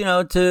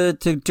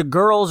to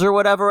girls or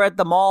whatever at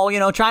the mall,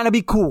 trying to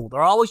be cool.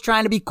 They're always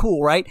trying to be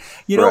cool, right?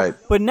 Right.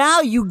 But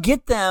now you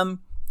get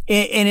them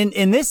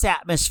in this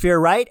atmosphere,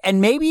 right? And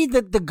maybe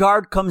the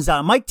guard comes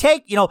down. Might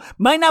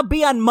not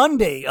be on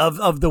Monday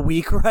of the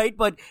week, right?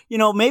 But,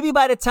 maybe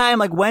by the time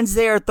like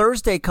Wednesday or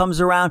Thursday comes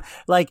around,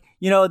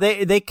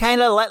 they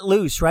kind of let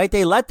loose, right?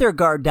 They let their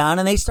guard down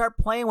and they start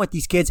playing with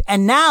these kids.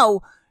 And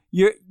now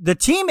the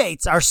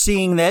teammates are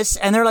seeing this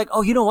and they're like,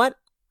 oh, you know what?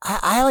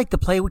 I like to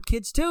play with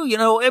kids too.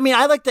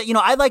 I like to,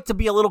 I like to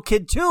be a little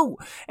kid too.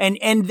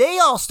 And they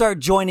all start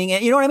joining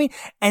it. You know what I mean?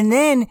 And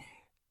then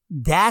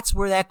that's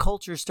where that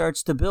culture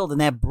starts to build and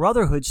that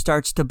brotherhood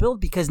starts to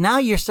build, because now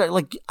you're starting,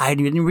 like, I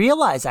didn't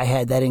realize I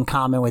had that in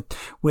common with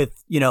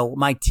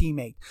my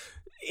teammate.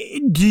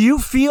 Do you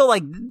feel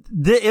like,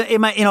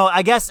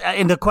 I guess,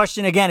 and the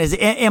question again is,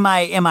 am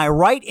I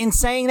right in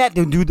saying that?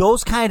 Do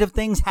those kind of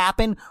things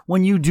happen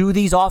when you do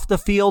these off the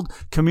field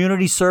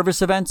community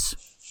service events?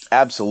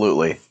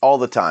 Absolutely. All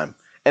the time.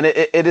 And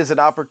it is an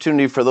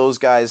opportunity for those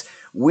guys.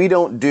 We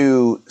don't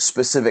do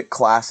specific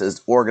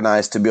classes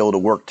organized to be able to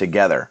work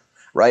together,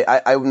 right?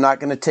 I'm not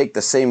going to take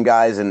the same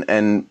guys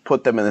and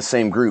put them in the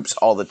same groups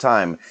all the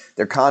time.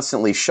 They're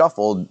constantly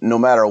shuffled no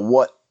matter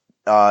what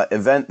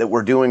event that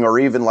we're doing, or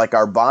even like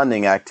our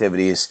bonding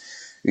activities.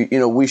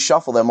 We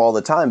shuffle them all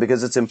the time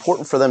because it's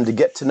important for them to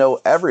get to know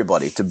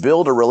everybody, to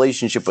build a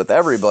relationship with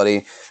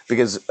everybody,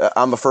 because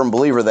I'm a firm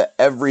believer that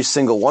every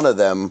single one of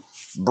them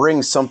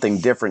brings something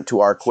different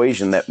to our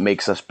equation that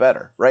makes us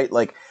better, right?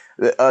 Like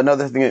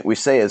another thing that we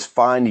say is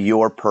find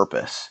your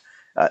purpose.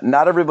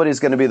 Not everybody's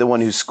going to be the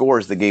one who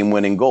scores the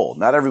game-winning goal.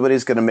 Not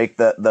everybody's going to make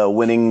the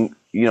winning,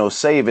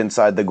 save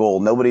inside the goal.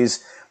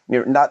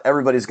 Not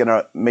everybody's going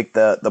to make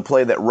the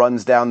play that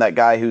runs down that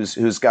guy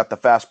who's got the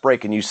fast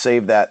break and you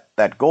save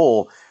that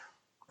goal.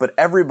 But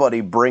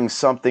everybody brings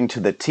something to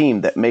the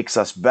team that makes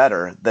us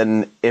better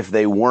than if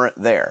they weren't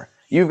there.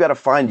 You've got to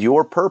find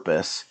your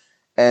purpose.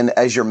 And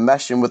as you're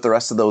meshing with the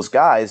rest of those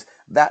guys,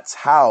 that's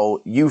how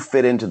you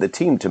fit into the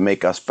team to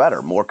make us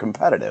better, more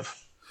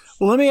competitive.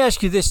 Well, let me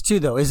ask you this too,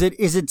 though. Is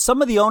it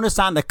some of the onus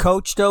on the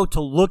coach, though,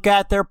 to look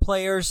at their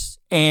players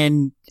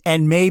and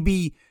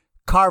maybe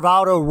carve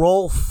out a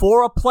role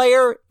for a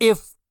player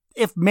if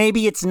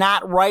maybe it's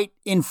not right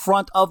in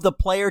front of the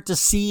player to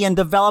see and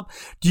develop?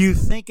 Do you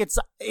think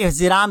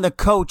is it on the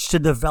coach to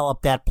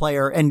develop that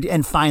player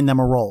and find them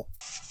a role?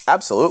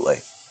 Absolutely.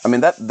 I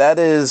mean, that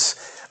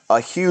is a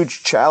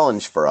huge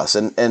challenge for us,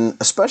 and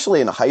especially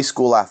in high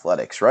school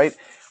athletics, right?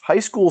 High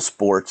school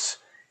sports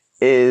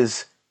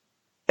is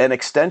an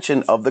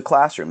extension of the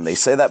classroom. They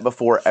say that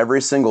before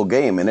every single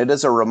game, and it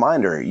is a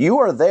reminder. You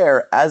are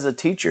there as a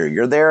teacher.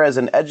 You're there as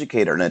an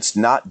educator, and it's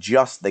not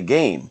just the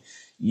game.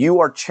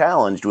 You are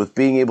challenged with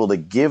being able to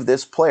give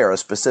this player a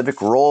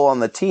specific role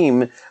on the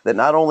team that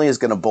not only is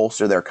going to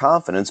bolster their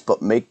confidence,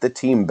 but make the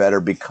team better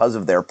because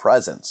of their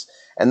presence.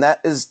 And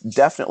that is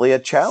definitely a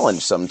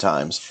challenge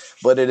sometimes,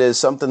 but it is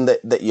something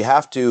that you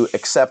have to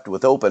accept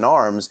with open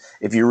arms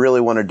if you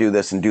really want to do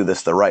this and do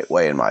this the right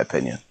way, in my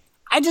opinion.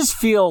 I just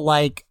feel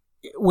like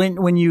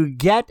when you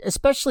get,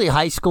 especially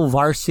high school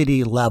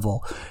varsity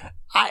level,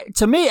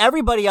 to me,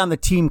 everybody on the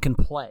team can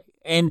play.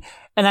 And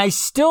I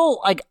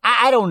still, like,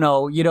 I don't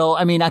know,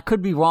 I mean, I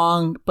could be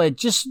wrong, but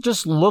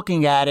just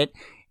looking at it,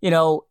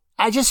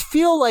 I just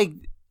feel like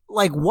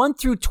 1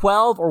 through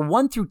 12 or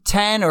 1 through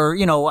 10 or,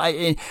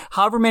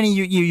 however many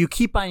you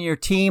keep on your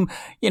team,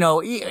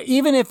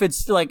 even if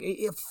it's like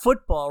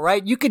football,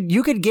 right? You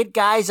could get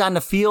guys on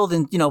the field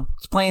and,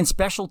 playing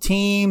special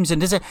teams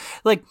and this,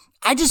 like,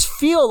 I just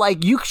feel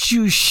like you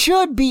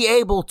should be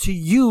able to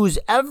use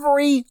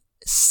every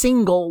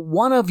single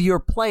one of your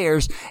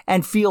players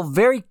and feel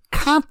very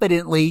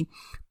confidently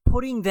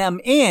putting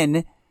them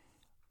in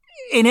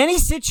any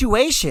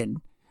situation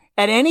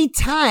at any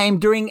time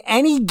during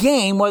any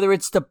game, whether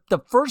it's the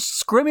first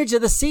scrimmage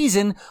of the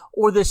season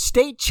or the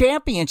state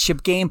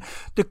championship game.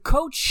 The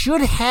coach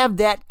should have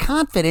that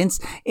confidence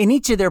in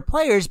each of their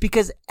players,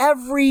 because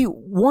every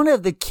one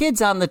of the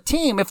kids on the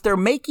team, if they're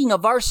making a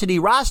varsity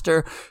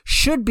roster,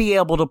 should be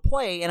able to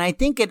play. And I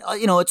think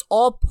it's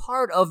all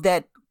part of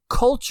that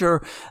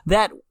culture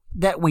that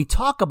we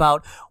talk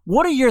about.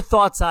 What are your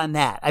thoughts on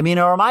that? I mean,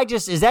 or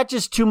is that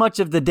just too much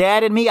of the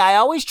dad in me? I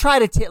always try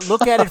to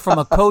look at it from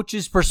a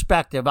coach's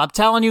perspective. I'm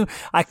telling you,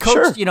 I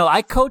coached, Sure.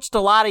 I coached a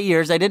lot of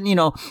years. I didn't,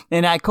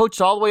 and I coached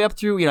all the way up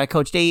through, I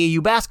coached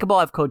AAU basketball.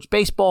 I've coached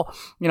baseball.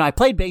 I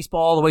played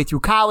baseball all the way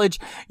through college,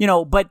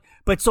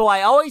 but so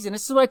I always, and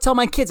this is what I tell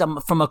my kids, I'm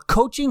from a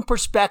coaching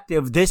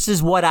perspective, this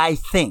is what I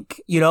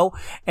think,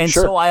 and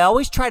Sure. So I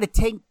always try to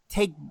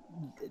take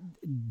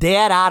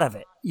dad out of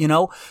it.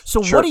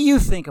 So Sure. What do you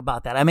think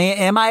about that? I mean,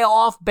 am I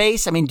off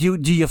base? I mean, do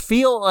you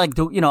feel like,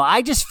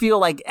 I just feel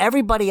like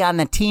everybody on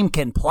the team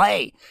can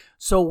play.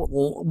 So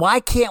why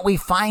can't we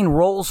find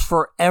roles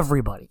for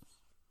everybody?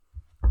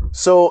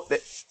 So,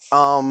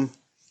 how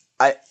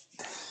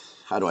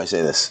do I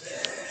say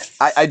this?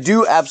 I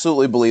do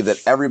absolutely believe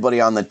that everybody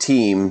on the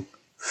team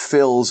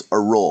fills a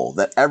role,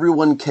 that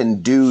everyone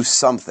can do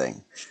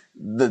something.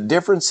 The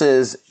difference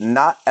is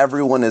not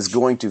everyone is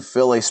going to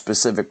fill a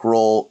specific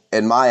role,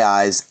 in my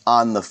eyes,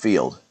 on the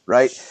field,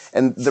 right?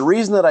 And the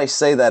reason that I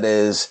say that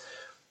is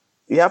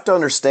you have to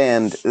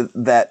understand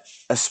that,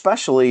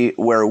 especially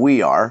where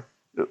we are,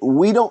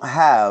 we don't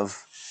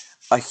have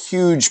a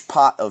huge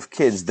pot of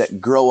kids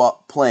that grow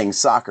up playing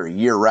soccer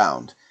year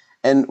round.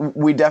 And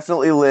we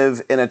definitely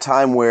live in a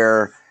time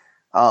where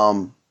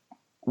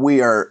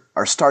we are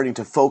starting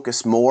to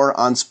focus more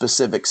on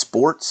specific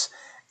sports.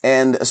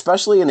 And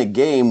especially in a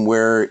game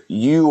where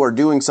you are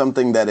doing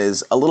something that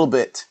is a little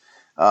bit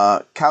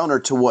counter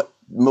to what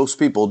most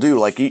people do.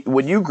 Like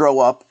when you grow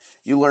up,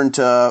 you learn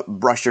to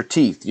brush your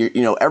teeth.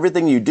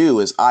 Everything you do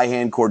is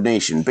eye-hand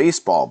coordination.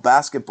 Baseball,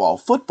 basketball,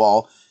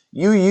 football,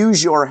 you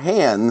use your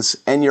hands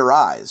and your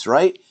eyes,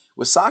 right?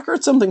 With soccer,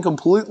 it's something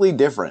completely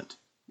different.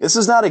 This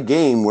is not a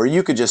game where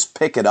you could just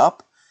pick it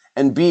up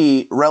and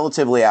be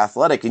relatively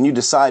athletic and you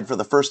decide for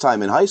the first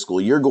time in high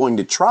school you're going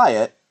to try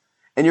it.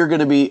 And you're going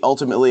to be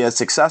ultimately as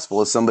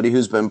successful as somebody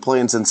who's been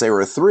playing since they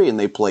were 3 and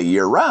they play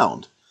year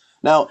round.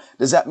 Now,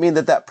 does that mean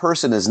that that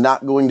person is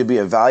not going to be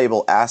a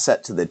valuable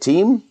asset to the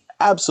team?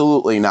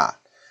 Absolutely not.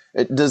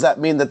 Does that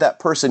mean that that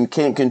person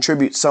can't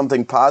contribute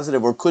something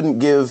positive or couldn't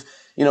give,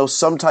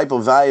 some type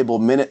of valuable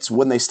minutes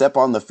when they step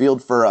on the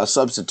field for a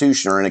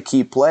substitution or in a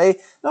key play?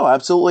 No,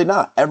 absolutely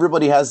not.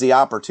 Everybody has the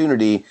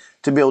opportunity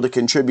to be able to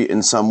contribute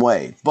in some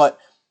way. But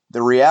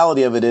the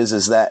reality of it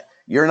is that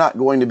you're not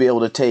going to be able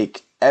to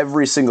take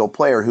every single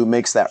player who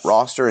makes that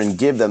roster and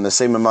give them the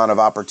same amount of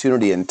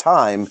opportunity and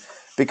time,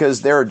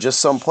 because there are just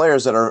some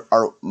players that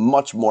are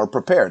much more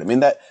prepared. I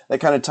mean, that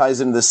kind of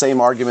ties into the same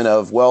argument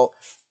of, well,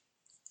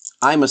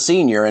 I'm a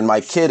senior and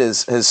my kid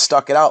has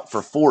stuck it out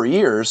for 4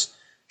 years.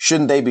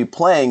 Shouldn't they be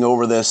playing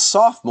over this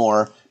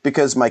sophomore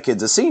because my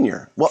kid's a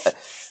senior? Well,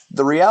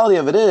 the reality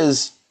of it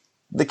is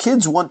the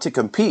kids want to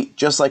compete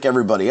just like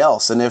everybody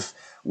else. And if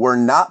we're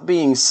not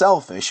being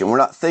selfish and we're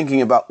not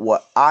thinking about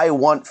what I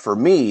want for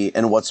me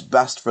and what's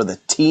best for the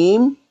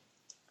team,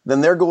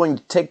 then they're going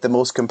to take the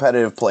most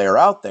competitive player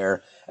out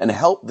there and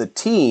help the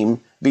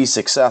team be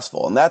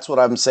successful. And that's what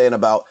I'm saying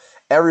about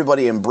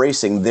everybody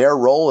embracing their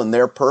role and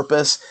their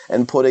purpose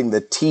and putting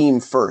the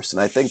team first.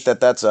 And I think that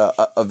that's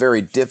a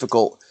very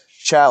difficult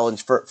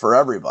challenge for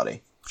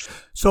everybody.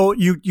 So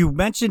you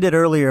mentioned it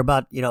earlier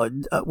about,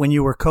 when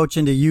you were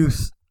coaching the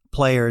youth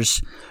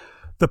players,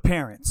 the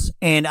parents,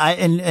 and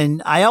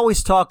I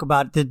always talk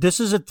about that. This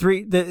is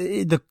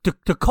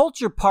the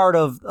culture part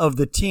of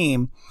the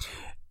team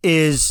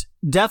is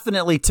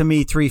definitely, to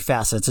me, 3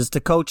 facets. It's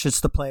the coach, it's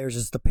the players,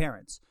 it's the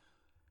parents.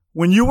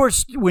 When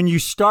you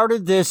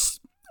started this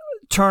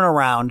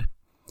turnaround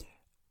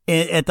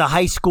at the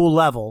high school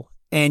level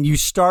and you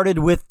started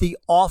with the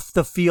off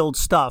the field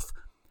stuff,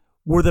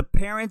 were the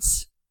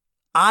parents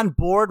on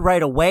board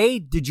right away?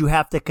 Did you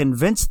have to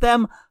convince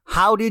them?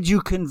 How did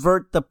you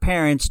convert the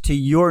parents to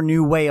your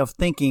new way of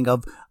thinking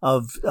of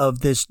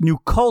this new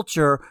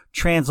culture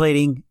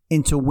translating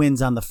into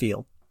wins on the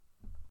field?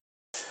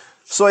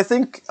 So I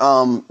think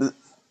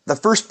the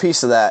first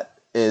piece of that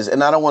is,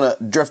 and I don't want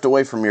to drift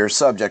away from your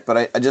subject,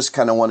 but I just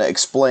kind of want to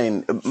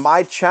explain.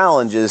 My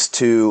challenge is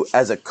to,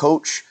 as a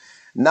coach,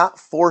 not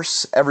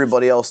force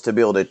everybody else to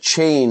be able to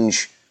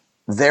change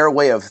their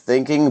way of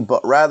thinking,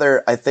 but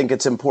rather I think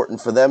it's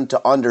important for them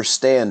to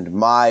understand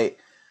my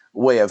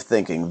way of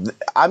thinking.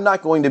 I'm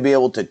not going to be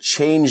able to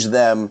change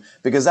them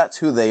because that's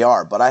who they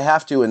are, but I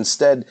have to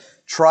instead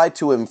try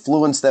to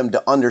influence them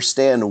to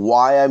understand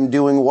why I'm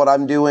doing what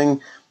I'm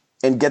doing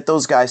and get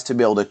those guys to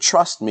be able to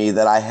trust me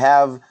that I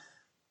have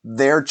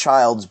their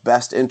child's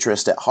best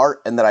interest at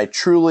heart and that I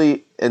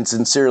truly and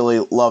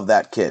sincerely love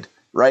that kid,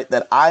 right?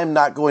 That I'm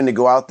not going to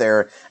go out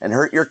there and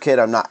hurt your kid.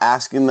 I'm not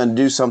asking them to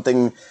do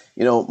something,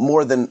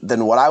 more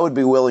than what I would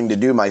be willing to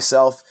do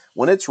myself.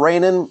 When it's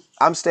raining,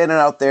 I'm standing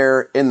out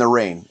there in the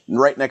rain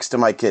right next to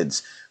my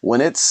kids.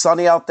 When it's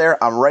sunny out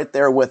there, I'm right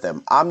there with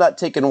them. I'm not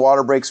taking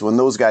water breaks when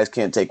those guys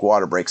can't take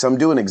water breaks. I'm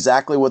doing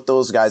exactly what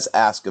those guys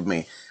ask of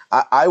me.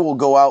 I will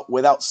go out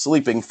without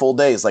sleeping full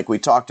days like we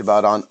talked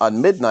about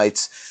on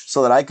midnights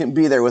so that I can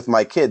be there with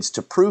my kids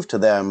to prove to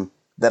them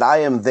that I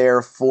am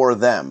there for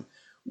them.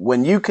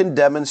 When you can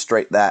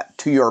demonstrate that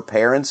to your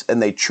parents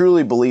and they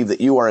truly believe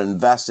that you are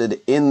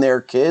invested in their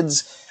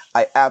kids,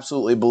 I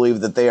absolutely believe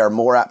that they are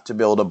more apt to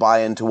be able to buy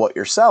into what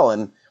you're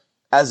selling,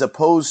 as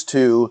opposed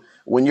to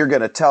when you're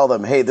going to tell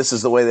them, hey, this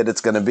is the way that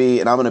it's going to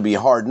be and I'm going to be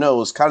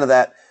hard-nosed, kind of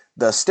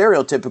the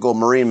stereotypical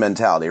Marine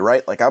mentality,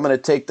 right? Like, I'm going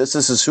to take this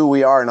is who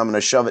we are, and I'm going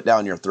to shove it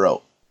down your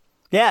throat.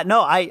 Yeah,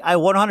 no, I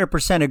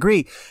 100%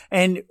 agree.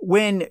 And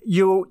when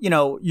you're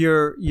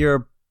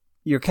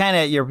kind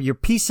of, you're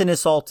piecing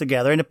this all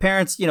together, and the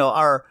parents,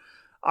 are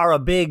a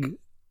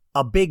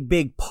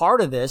big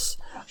part of this.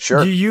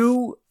 Sure. Do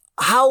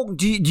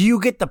you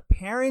get the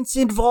parents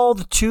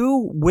involved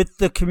too with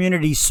the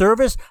community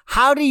service?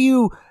 How do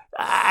you,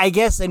 I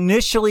guess,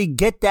 initially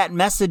get that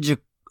message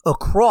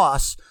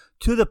across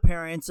to the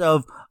parents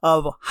of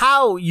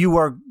how you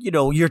are,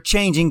 you're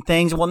changing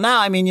things? Well, now,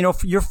 I mean,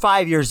 you're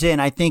 5 years in.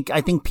 I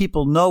think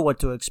people know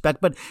what to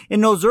expect. But in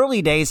those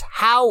early days,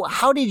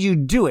 how did you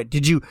do it?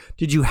 Did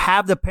you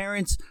have the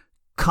parents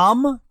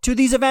come to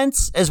these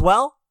events as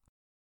well?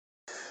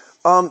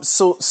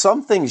 So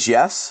some things,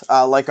 yes.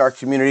 Like our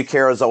community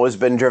care has always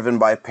been driven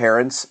by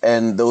parents,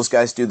 and those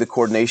guys do the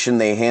coordination.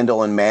 They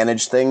handle and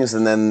manage things,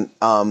 and then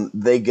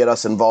they get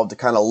us involved to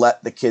kind of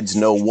let the kids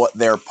know what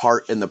their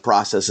part in the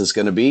process is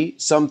going to be.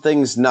 Some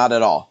things, not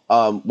at all.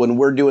 When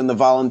we're doing the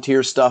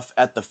volunteer stuff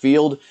at the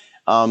field,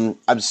 I'm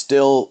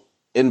still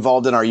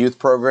involved in our youth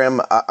program.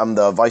 I'm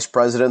the vice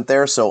president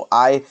there, so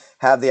I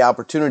have the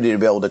opportunity to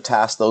be able to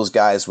task those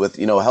guys with,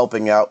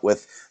 helping out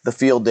with the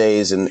field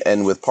days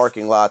and with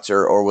parking lots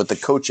or with the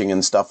coaching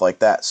and stuff like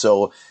that.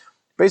 So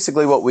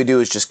basically what we do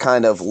is just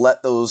kind of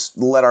let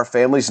our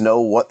families know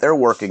what they're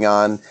working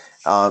on,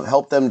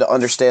 help them to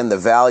understand the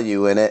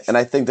value in it. And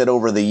I think that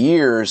over the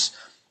years,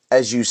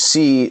 as you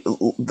see,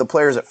 the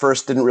players at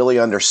first didn't really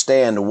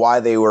understand why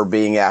they were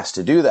being asked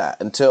to do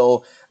that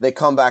until they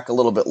come back a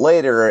little bit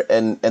later,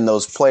 and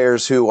those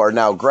players who are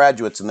now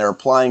graduates and they're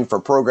applying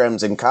for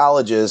programs in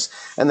colleges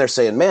and they're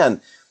saying,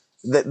 man,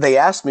 they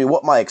asked me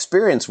what my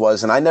experience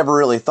was, and I never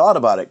really thought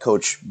about it,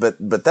 Coach. But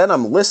then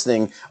I'm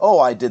listening. Oh,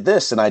 I did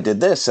this, and I did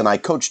this, and I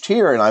coached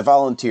here, and I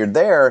volunteered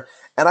there,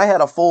 and I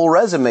had a full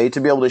resume to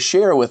be able to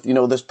share with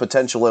this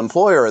potential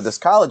employer or this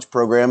college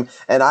program,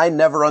 and I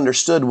never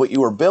understood what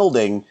you were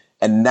building,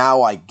 and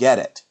now I get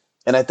it.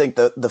 And I think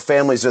the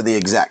families are the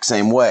exact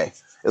same way.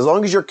 As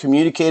long as you're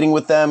communicating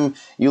with them,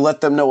 you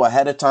let them know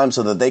ahead of time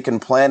so that they can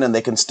plan and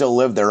they can still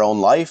live their own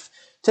life.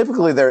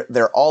 Typically,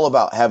 they're all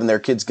about having their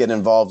kids get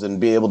involved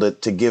and be able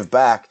to give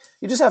back.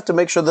 You just have to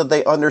make sure that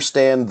they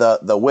understand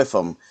the with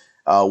them,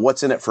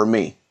 what's in it for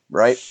me,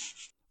 right?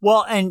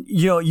 Well, and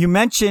you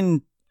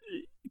mentioned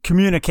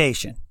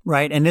communication,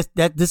 right? And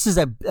this is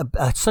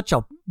such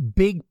a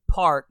big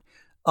part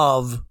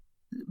of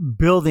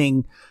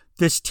building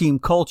this team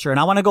culture. And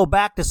I want to go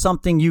back to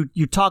something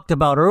you talked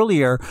about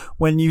earlier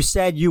when you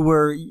said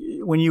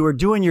when you were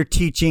doing your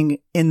teaching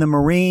in the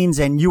Marines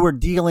and you were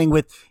dealing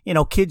with,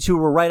 kids who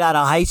were right out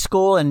of high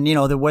school and,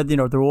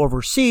 they're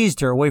overseas,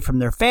 they're away from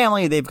their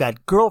family. They've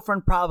got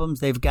girlfriend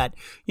problems. They've got,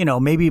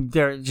 maybe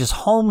they're just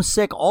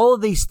homesick, all of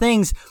these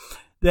things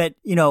that,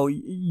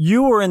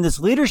 you were in this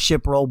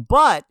leadership role,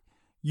 but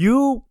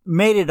you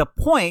made it a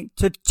point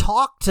to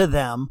talk to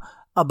them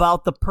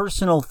about the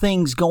personal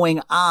things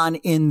going on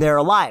in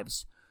their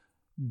lives.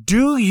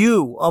 Do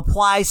you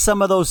apply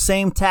some of those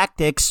same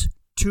tactics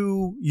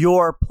to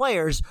your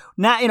players?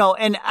 Not,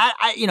 and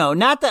I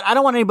not that I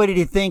don't want anybody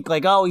to think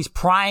like, oh, he's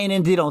prying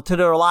into, to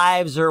their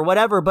lives or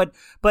whatever. But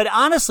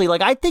honestly,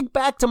 like I think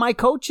back to my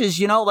coaches,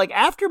 like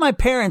after my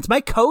parents, my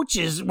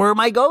coaches were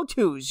my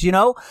go-tos,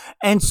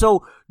 and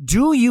so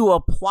do you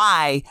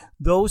apply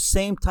those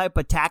same type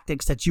of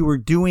tactics that you were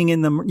doing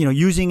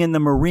using in the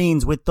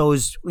Marines with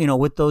those,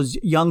 with those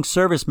young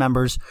service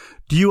members?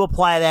 Do you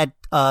apply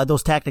that,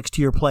 those tactics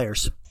to your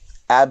players?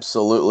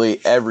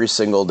 Absolutely. Every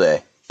single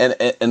day.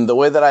 And the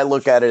way that I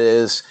look at it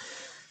is,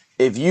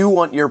 if you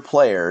want your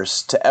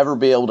players to ever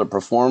be able to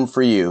perform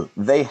for you,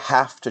 they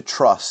have to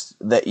trust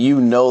that you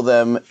know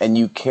them and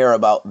you care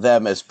about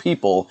them as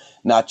people,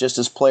 not just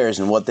as players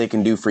and what they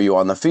can do for you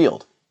on the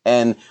field.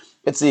 And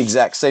it's the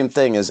exact same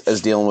thing as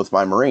dealing with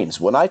my Marines.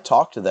 When I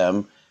talk to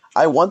them,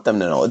 I want them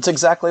to know. It's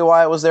exactly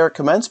why I was there at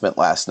commencement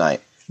last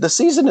night. The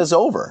season is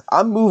over.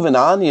 I'm moving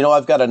on.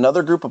 I've got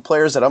another group of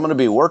players that I'm going to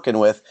be working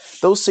with.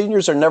 Those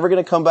seniors are never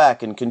going to come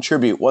back and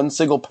contribute one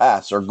single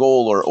pass or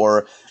goal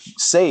or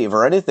save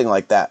or anything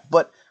like that.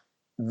 But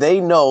they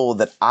know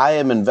that I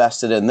am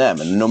invested in them.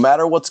 And no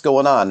matter what's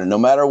going on, and no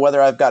matter whether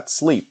I've got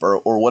sleep or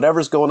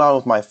whatever's going on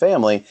with my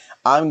family,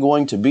 I'm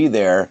going to be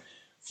there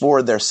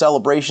for their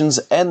celebrations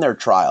and their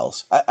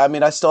trials. I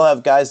mean, I still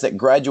have guys that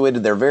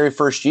graduated their very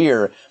first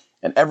year,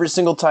 and every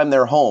single time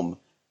they're home,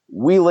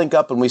 we link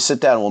up and we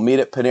sit down. We'll meet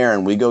at Panera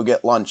and we go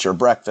get lunch or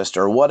breakfast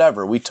or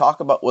whatever. We talk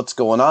about what's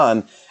going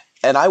on,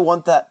 and I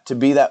want that to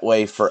be that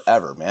way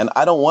forever, man.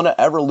 I don't want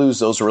to ever lose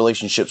those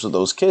relationships with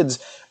those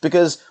kids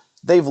because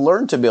they've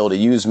learned to be able to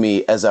use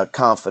me as a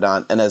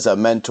confidant and as a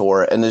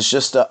mentor and as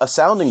just a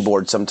sounding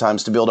board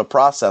sometimes to be able to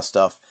process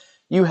stuff.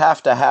 You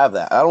have to have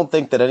that. I don't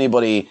think that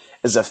anybody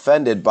is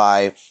offended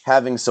by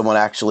having someone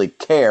actually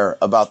care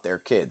about their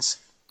kids.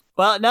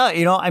 Well, no,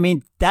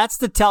 that's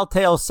the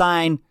telltale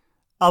sign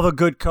of a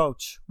good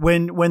coach.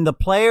 When the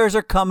players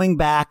are coming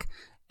back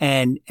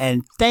and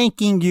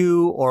thanking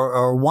you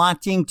or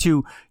wanting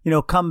to,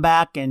 come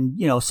back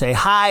and, say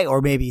hi or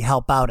maybe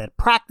help out at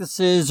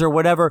practices or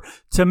whatever,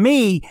 to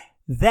me,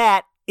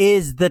 that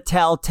is the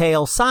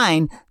telltale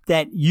sign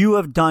that you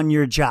have done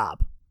your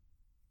job.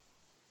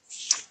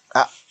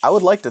 I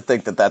would like to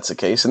think that that's the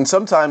case. And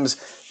sometimes,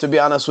 to be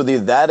honest with you,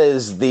 that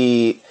is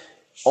the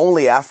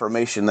only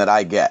affirmation that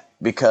I get,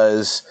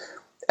 because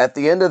at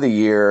the end of the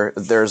year,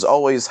 there's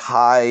always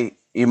high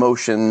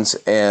emotions,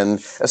 and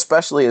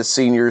especially as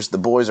seniors, the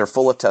boys are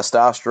full of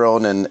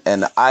testosterone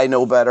and I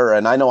know better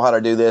and I know how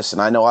to do this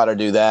and I know how to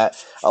do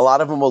that. A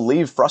lot of them will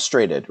leave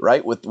frustrated,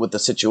 right, with the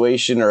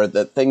situation, or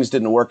that things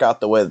didn't work out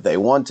the way that they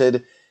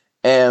wanted.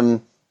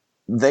 And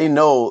they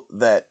know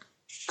that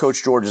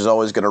Coach George is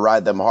always going to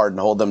ride them hard and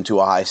hold them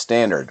to a high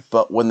standard.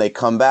 But when they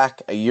come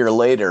back a year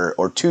later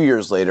or 2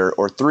 years later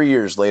or 3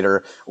 years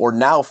later or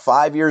now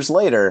 5 years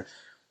later,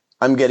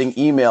 I'm getting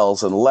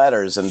emails and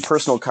letters and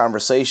personal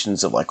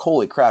conversations of like,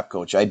 holy crap,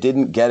 Coach, I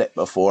didn't get it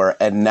before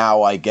and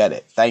now I get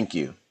it. Thank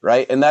you.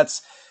 Right. And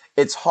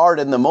it's hard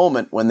in the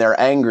moment when they're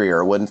angry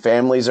or when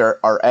families are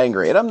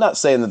angry. And I'm not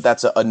saying that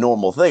that's a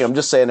normal thing. I'm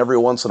just saying every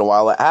once in a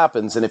while it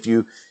happens. And if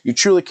you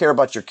truly care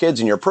about your kids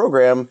and your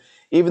program,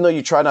 even though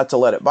you try not to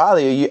let it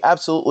bother you, you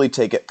absolutely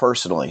take it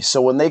personally. So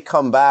when they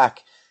come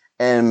back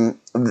and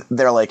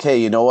they're like,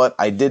 hey, you know what?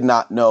 I did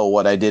not know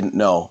what I didn't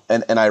know.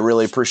 And I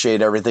really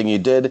appreciate everything you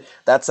did.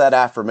 That's that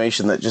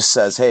affirmation that just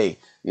says, hey,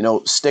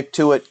 stick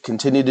to it,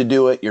 continue to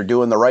do it. You're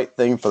doing the right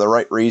thing for the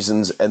right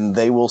reasons, and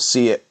they will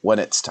see it when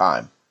it's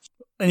time.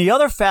 And the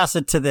other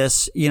facet to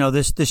this,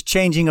 this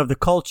changing of the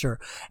culture,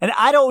 and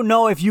I don't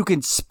know if you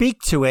can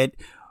speak to it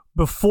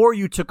before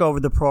you took over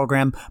the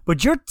program,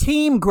 but your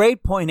team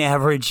grade point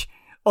average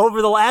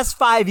over the last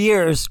 5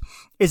 years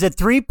is at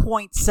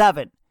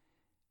 3.7.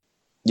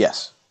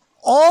 Yes.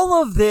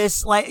 all of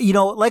this,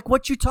 like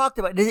what you talked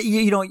about,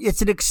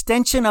 it's an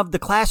extension of the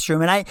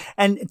classroom.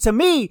 And to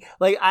me,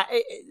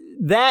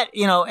 that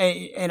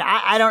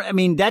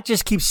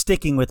just keeps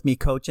sticking with me,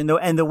 Coach. And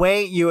the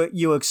way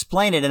you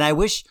explain it, and I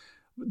wish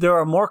there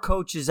are more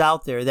coaches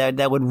out there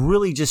that would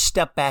really just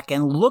step back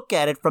and look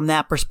at it from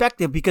that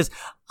perspective, because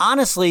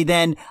honestly,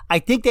 then I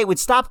think they would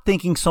stop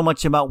thinking so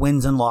much about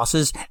wins and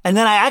losses. And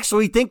then I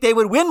actually think they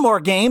would win more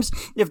games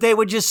if they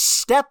would just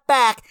step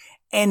back.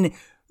 And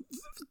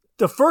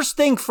the first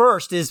thing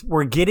first is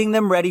we're getting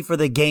them ready for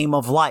the game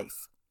of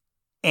life.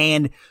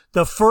 And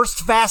the first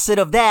facet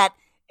of that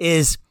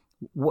is,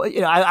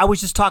 I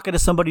was just talking to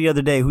somebody the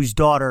other day whose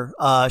daughter,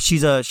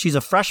 she's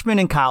a freshman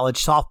in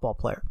college, softball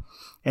player.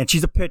 And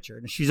she's a pitcher,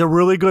 and she's a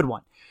really good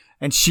one.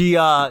 And she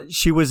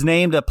was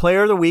named a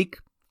player of the week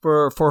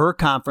for her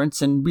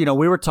conference. And, we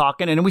were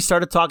talking, and then we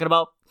started talking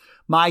about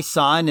my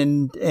son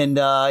and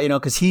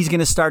cause he's going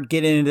to start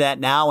getting into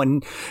that now.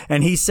 And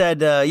he said,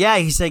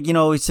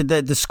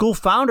 that the school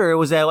founder, it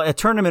was a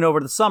tournament over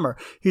the summer.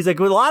 He's like,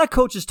 well, a lot of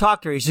coaches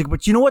talk to her. He's like,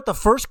 but you know what the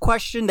first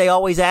question they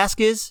always ask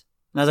is?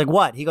 And I was like,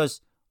 what? He goes,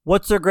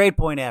 what's their grade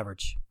point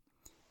average?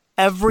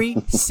 Every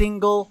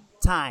single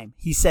time.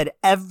 He said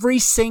every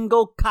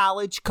single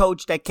college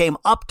coach that came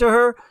up to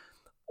her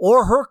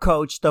or her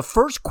coach, the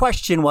first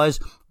question was,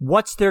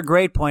 what's their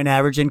grade point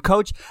average? And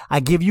Coach,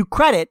 I give you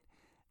credit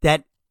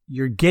that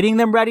you're getting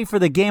them ready for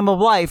the game of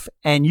life,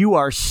 and you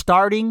are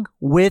starting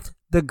with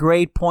the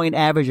grade point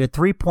average at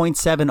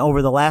 3.7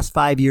 over the last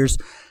 5 years.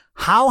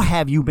 How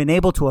have you been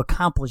able to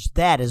accomplish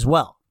that as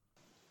well?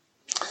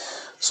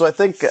 So I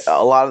think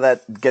a lot of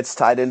that gets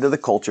tied into the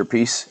culture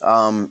piece,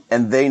 and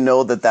they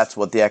know that that's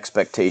what the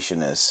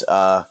expectation is.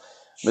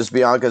 Ms.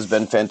 Bianca has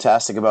been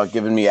fantastic about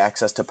giving me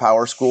access to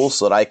Power School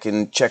so that I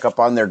can check up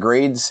on their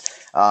grades.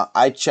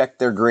 I check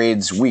their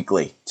grades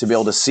weekly to be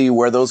able to see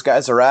where those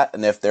guys are at,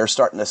 and if they're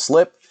starting to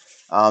slip,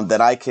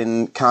 then I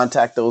can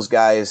contact those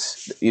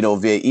guys,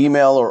 via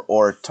email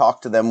or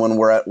talk to them when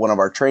we're at one of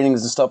our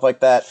trainings and stuff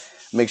like that.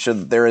 Make sure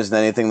that there isn't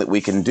anything that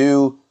we can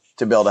do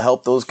to be able to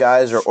help those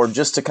guys, or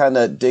just to kind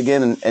of dig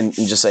in and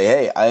just say,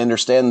 hey, I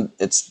understand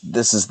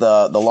this is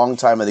the long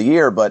time of the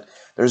year, but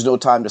there's no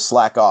time to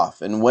slack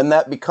off. And when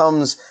that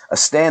becomes a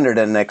standard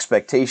and an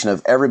expectation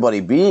of everybody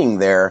being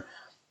there,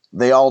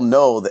 they all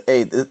know that,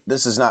 hey,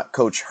 this is not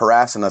coach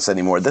harassing us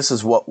anymore. This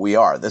is what we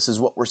are. This is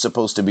what we're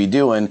supposed to be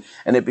doing.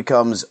 And it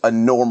becomes a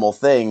normal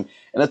thing.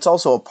 And it's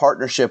also a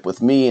partnership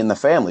with me and the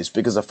families,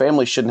 because a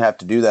family shouldn't have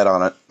to do that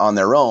on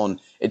their own.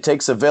 It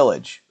takes a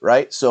village,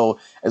 right? So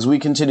as we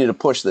continue to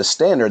push this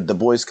standard, the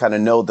boys kind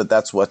of know that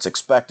that's what's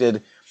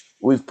expected.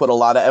 We've put a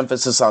lot of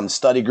emphasis on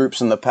study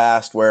groups in the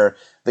past, where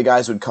the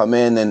guys would come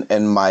in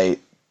and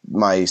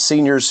my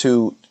seniors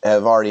who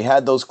have already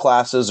had those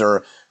classes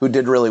or who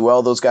did really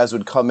well, those guys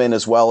would come in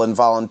as well and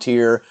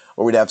volunteer,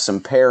 or we'd have some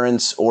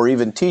parents or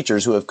even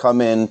teachers who have come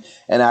in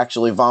and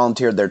actually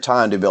volunteered their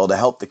time to be able to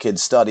help the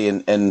kids study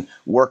and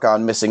work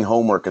on missing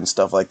homework and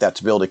stuff like that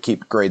to be able to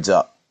keep grades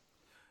up.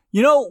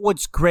 You know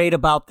what's great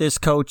about this,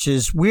 Coach,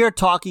 is we are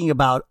talking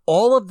about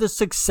all of the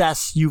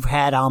success you've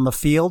had on the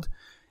field,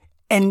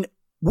 and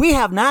we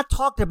have not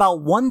talked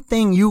about one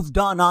thing you've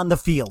done on the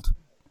field.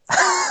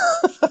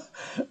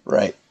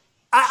 Right.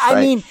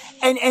 I mean,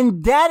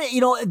 and that,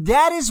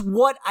 that is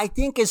what I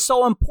think is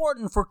so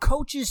important for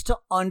coaches to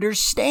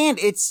understand.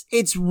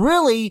 It's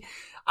really,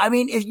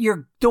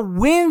 the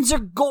wins are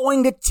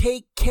going to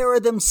take care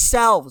of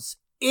themselves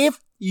if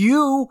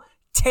you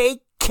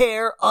take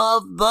care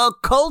of the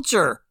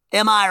culture.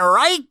 Am I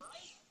right?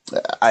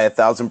 I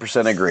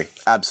 1,000% agree.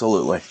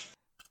 Absolutely.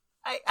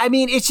 I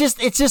mean, it's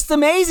just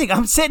amazing.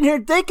 I'm sitting here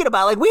thinking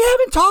about, we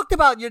haven't talked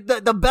about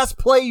the best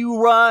play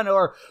you run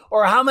or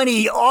how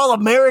many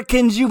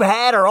All-Americans you've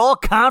had or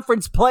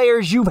all-conference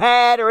players you've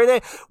had.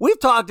 We've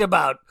talked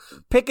about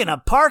picking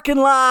up parking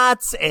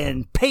lots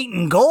and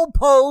painting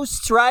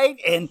goalposts, right?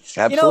 And,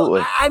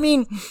 absolutely.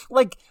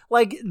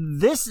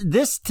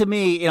 This to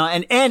me,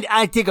 and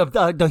I think of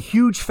the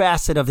huge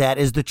facet of that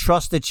is the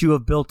trust that you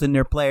have built in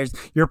your players,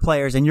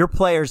 and your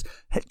players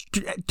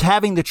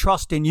having the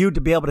trust in you to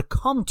be able to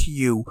come to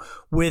you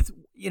with,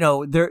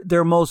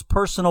 their most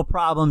personal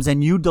problems,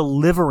 and you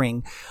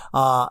delivering,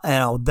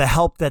 the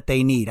help that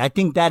they need. I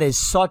think that is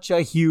such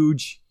a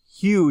huge,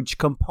 huge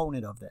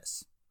component of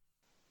this.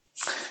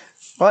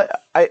 Well,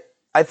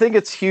 I think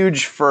it's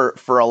huge for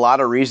a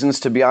lot of reasons,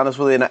 to be honest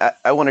with you. And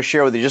I want to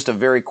share with you just a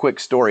very quick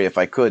story, if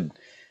I could.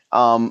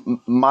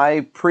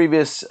 My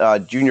previous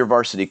junior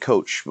varsity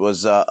coach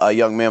was a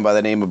young man by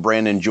the name of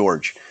Brandon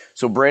George.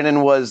 So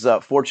Brandon was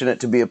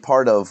fortunate to be a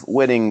part of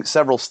winning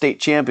several state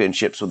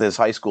championships with his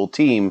high school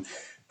team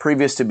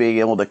previous to being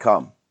able to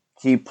come.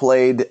 He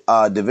played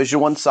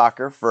Division I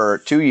soccer for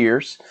 2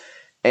 years.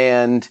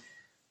 And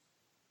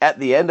at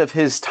the end of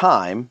his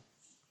time,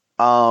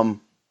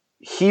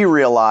 he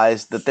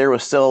realized that there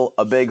was still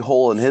a big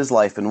hole in his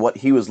life and what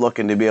he was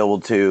looking to be able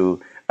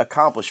to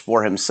accomplish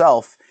for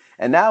himself.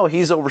 And now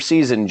he's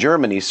overseas in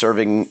Germany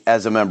serving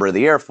as a member of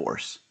the Air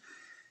Force.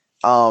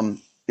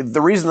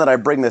 The reason that I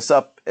bring this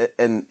up,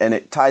 and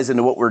it ties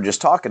into what we were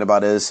just talking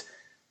about, is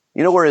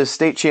You know where his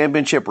state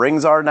championship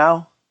rings are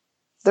now?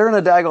 They're in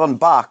a daggone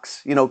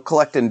box,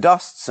 collecting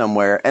dust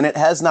somewhere, and it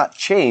has not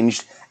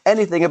changed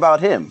anything about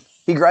him.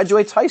 He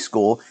graduates high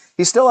school.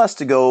 He still has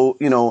to go,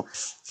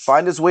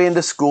 find his way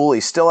into school.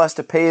 He still has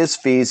to pay his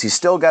fees. He's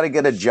still got to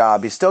get a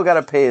job. He's still got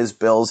to pay his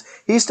bills.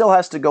 He still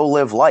has to go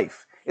live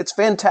life. It's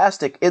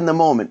fantastic in the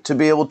moment to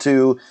be able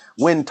to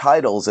win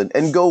titles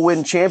and go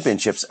win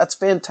championships. That's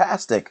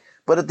fantastic.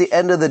 But at the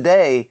end of the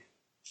day,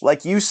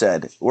 like you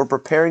said, we're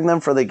preparing them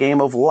for the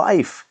game of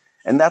life.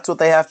 And that's what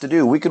they have to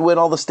do. We could win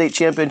all the state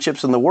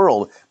championships in the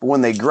world, but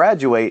when they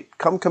graduate,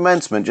 come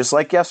commencement, just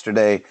like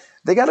yesterday,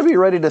 they got to be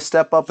ready to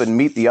step up and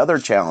meet the other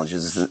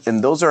challenges.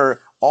 And those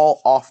are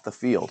all off the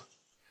field.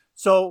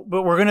 So,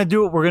 but we're going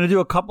to do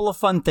a couple of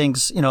fun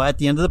things, at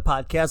the end of the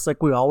podcast,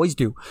 like we always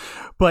do.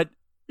 But,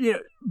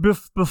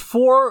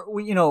 before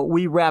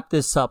we wrap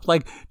this up,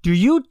 do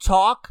you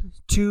talk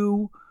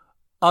to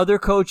other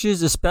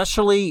coaches,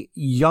 especially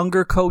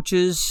younger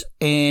coaches,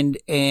 and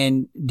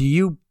do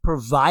you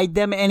provide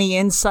them any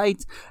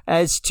insight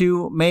as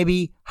to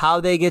maybe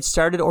how they get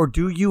started, or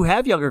do you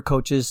have younger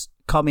coaches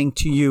coming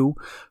to you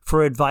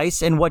for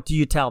advice, and what do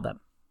you tell them?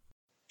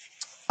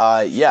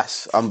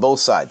 Yes, on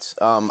both sides.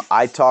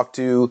 I talk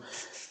to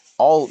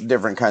all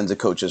different kinds of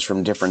coaches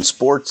from different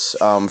sports,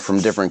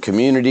 from different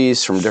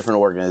communities, from different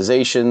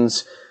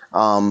organizations.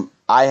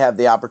 I have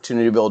the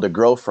opportunity to be able to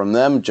grow from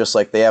them just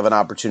like they have an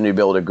opportunity to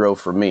be able to grow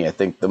from me. I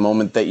think the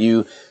moment that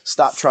you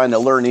stop trying to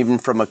learn even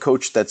from a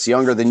coach that's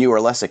younger than you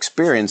or less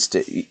experienced,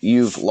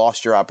 you've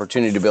lost your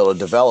opportunity to be able to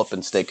develop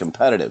and stay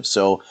competitive.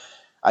 So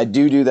I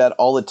do that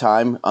all the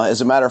time. As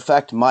a matter of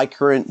fact, my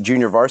current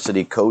junior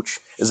varsity coach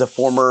is a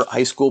former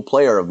high school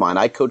player of mine.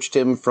 I coached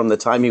him from the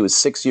time he was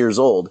 6 years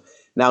old.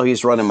 Now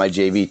he's running my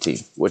JV team,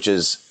 which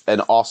is an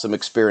awesome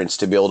experience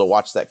to be able to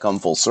watch that come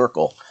full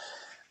circle.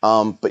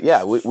 But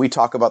yeah, we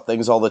talk about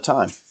things all the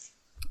time.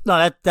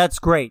 No, that's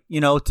great.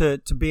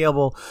 To be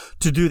able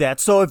to do that.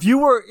 So if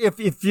you're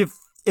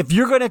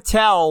going to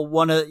tell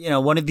one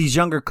of these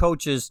younger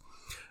coaches,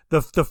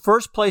 the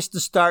first place to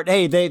start,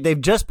 hey, they've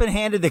just been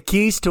handed the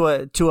keys to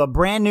a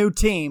brand new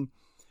team.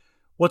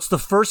 What's the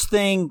first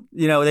thing,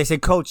 they say,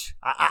 Coach,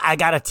 I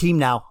got a team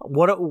now.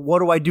 What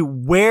do I do?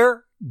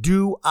 Where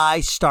do I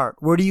start?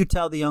 Where do you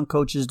tell the young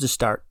coaches to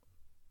start?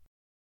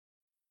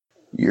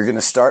 You're going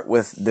to start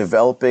with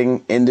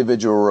developing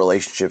individual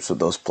relationships with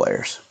those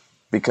players,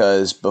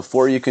 because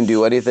before you can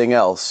do anything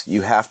else,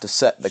 you have to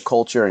set the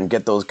culture and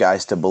get those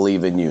guys to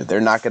believe in you.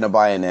 They're not going to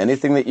buy into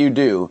anything that you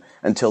do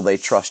until they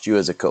trust you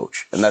as a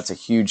coach. And that's a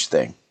huge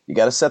thing. You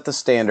got to set the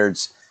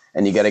standards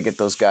and you got to get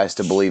those guys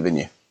to believe in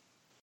you.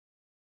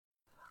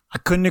 I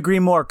couldn't agree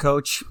more,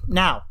 Coach.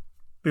 Now,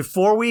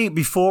 before we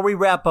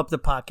wrap up the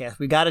podcast,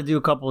 we got to do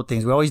a couple of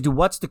things. We always do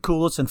what's the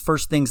coolest and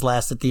first things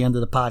last at the end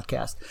of the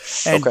podcast.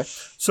 And okay.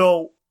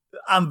 So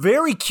I'm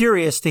very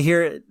curious to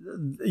hear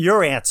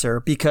your answer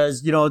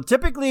because,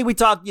 typically we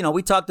talk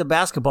to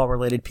basketball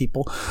related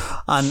people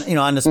on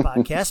this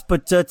podcast,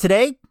 but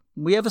today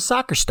we have a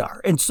soccer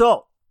star. And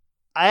so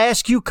I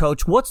ask you,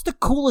 Coach, what's the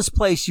coolest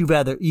place you've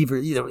either,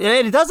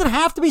 and it doesn't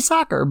have to be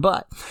soccer,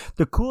 but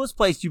the coolest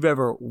place you've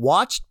ever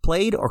watched,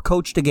 played, or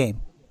coached a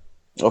game?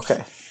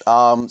 Okay.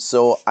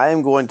 So I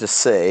am going to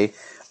say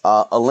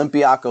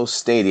Olympiakos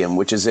Stadium,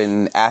 which is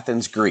in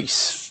Athens,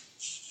 Greece.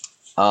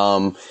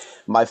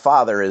 My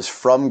father is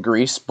from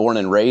Greece, born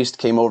and raised,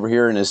 came over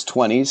here in his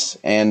 20s,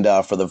 and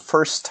for the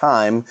first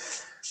time,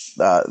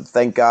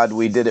 thank God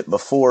we did it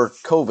before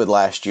COVID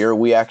last year,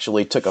 we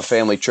actually took a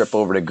family trip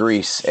over to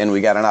Greece, and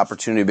we got an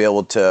opportunity to be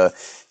able to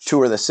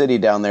tour the city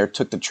down there,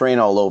 took the train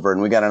all over,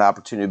 and we got an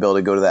opportunity to be able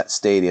to go to that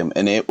stadium,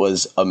 and it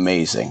was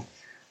amazing.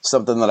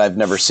 Something that I've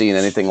never seen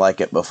anything like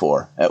it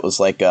before. It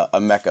was like a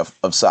mecca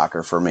of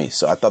soccer for me.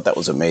 So I thought that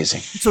was amazing.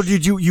 So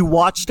did you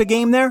watch the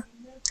game there?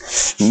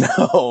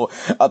 No,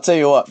 I'll tell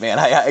you what, man.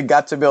 I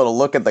got to be able to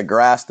look at the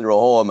grass through a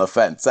hole in the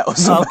fence. That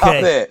was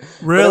about it.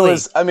 Really?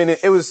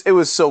 It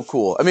was so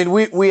cool. I mean,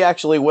 we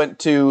actually went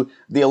to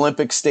the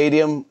Olympic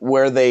Stadium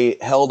where they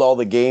held all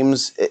the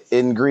games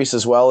in Greece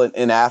as well,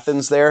 in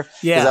Athens there.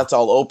 Yeah. Because that's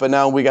all open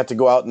now. We got to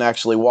go out and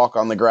actually walk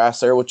on the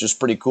grass there, which is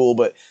pretty cool.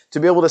 But to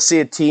be able to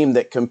see a team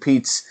that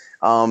competes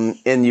in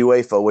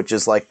UEFA, which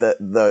is like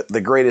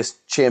the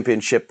greatest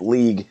championship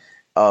league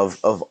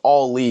of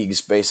all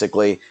leagues,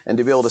 basically, and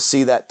to be able to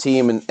see that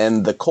team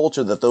and the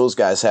culture that those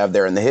guys have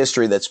there and the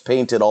history that's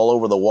painted all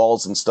over the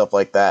walls and stuff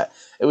like that,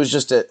 it was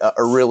just a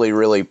really,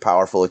 really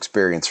powerful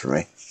experience for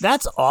me.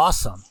 That's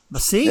awesome.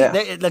 See, Yeah.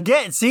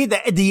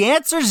 The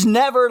answers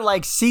never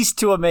cease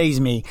to amaze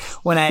me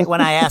when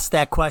I ask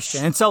that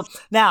question. And so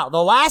now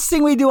the last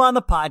thing we do on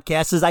the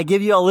podcast is I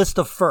give you a list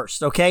of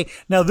firsts. Okay.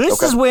 Now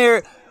this is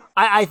where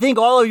I think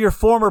all of your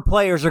former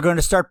players are going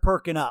to start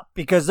perking up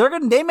because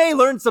they may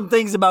learn some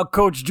things about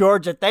Coach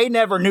George that they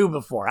never knew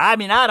before. I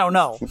mean, I don't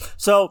know.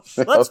 So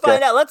let's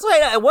find out.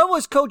 What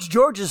was Coach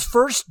George's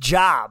first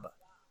job?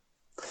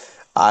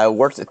 I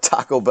worked at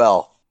Taco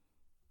Bell.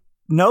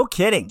 No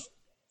kidding.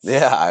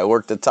 Yeah, I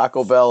worked at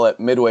Taco Bell at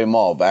Midway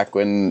Mall back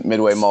when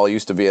Midway Mall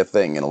used to be a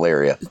thing in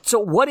Elyria. So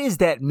what is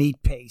that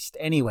meat paste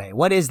anyway?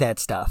 What is that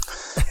stuff?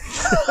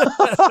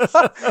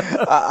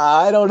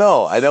 I don't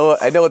know. I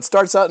know it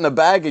starts out in a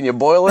bag and you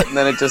boil it and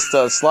then it just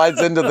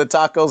slides into the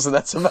tacos and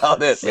that's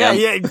about it. Man.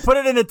 Yeah, you put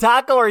it in a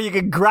taco or you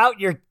can grout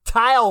your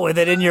tile with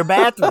it in your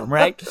bathroom,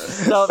 right?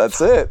 So that's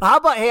it. How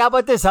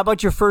about this? How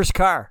about your first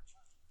car?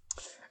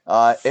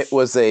 It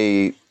was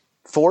a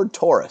Ford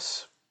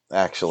Taurus,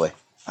 actually.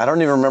 I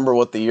don't even remember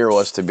what the year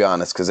was, to be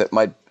honest, because it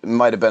might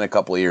have been a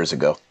couple of years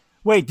ago.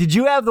 Wait, did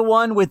you have the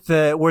one with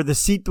the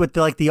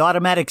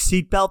automatic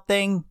seatbelt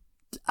thing?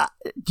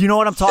 Do you know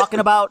what I'm talking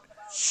about?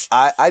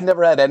 I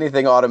never had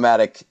anything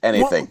automatic,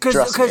 anything.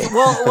 Trust me.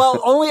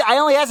 I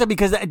only asked it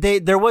because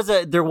there was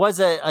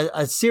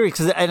a series,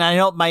 and I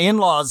know my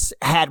in-laws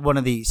had one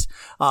of these.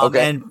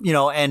 Okay.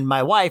 And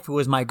my wife, who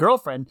was my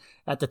girlfriend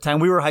at the time,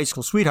 we were high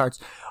school sweethearts.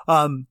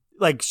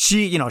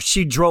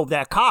 She drove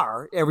that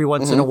car every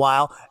once in a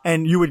while,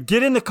 and you would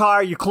get in the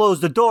car, you close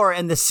the door,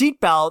 and the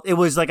seatbelt, it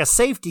was like a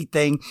safety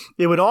thing.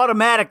 It would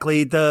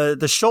automatically,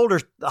 the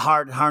shoulder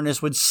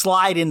harness would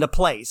slide into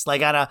place,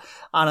 like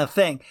on a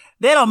thing.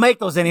 They don't make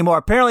those anymore.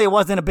 Apparently it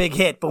wasn't a big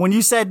hit, but when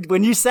you said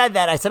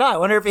that, I said, I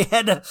wonder if he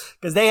had to,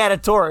 because they had a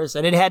Taurus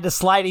and it had the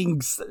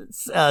sliding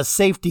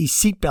safety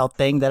seatbelt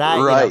thing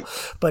that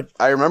but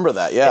I remember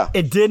that. Yeah.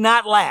 It did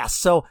not last.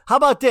 So how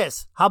about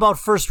this? How about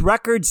first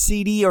record,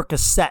 CD, or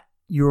cassette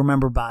you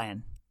remember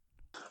buying?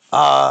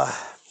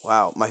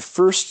 Wow. My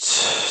first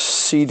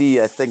CD,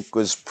 I think,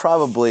 was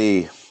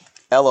probably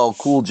LL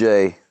Cool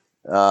J.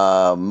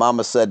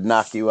 Mama Said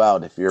Knock You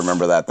Out, if you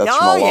remember that. That's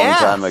from a long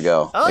time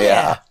ago. Oh,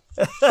 yeah.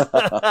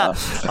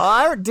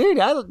 Dude,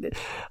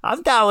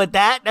 I'm down with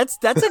that.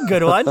 That's a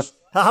good one.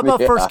 How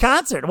about first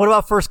concert? What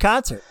about first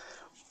concert?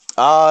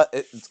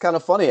 It's kind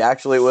of funny,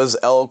 actually. It was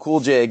LL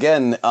Cool J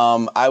again.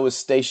 I was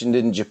stationed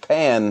in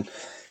Japan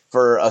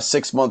for a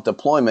 6-month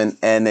deployment,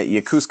 and at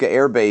Yokosuka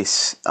Air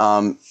Base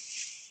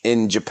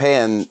in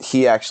Japan,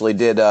 he actually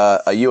did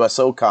a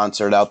USO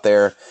concert out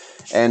there,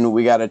 and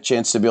we got a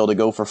chance to be able to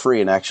go for free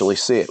and actually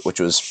see it, which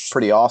was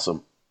pretty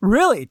awesome.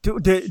 Really?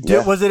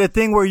 Was it a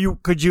thing where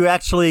could you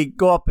actually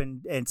go up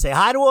and say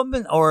hi to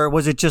him, or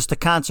was it just a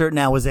concert and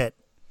that was it?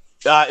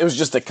 It was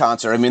just a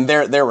concert. I mean,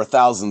 there were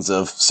thousands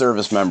of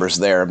service members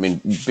there. I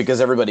mean, because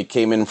everybody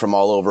came in from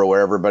all over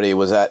where everybody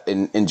was at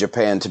in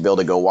Japan to be able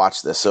to go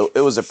watch this. So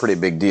it was a pretty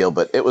big deal,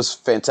 but it was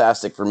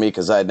fantastic for me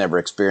because I had never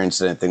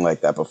experienced anything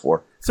like that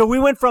before. So we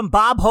went from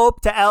Bob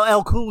Hope to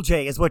LL Cool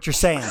J is what you're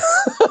saying.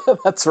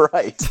 That's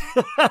right.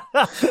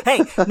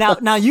 Hey,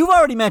 now you've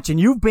already mentioned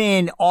you've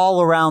been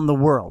all around the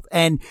world.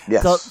 And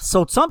yes.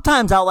 So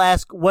sometimes I'll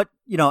ask what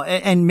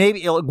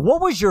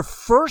was your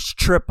first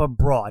trip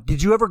abroad?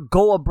 Did you ever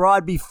go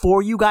abroad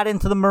before you got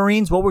into the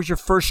Marines? What was your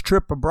first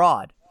trip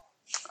abroad?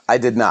 I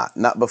did not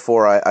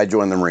before I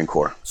joined the Marine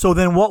Corps. So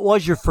then what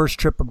was your first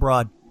trip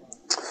abroad?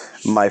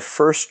 My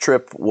first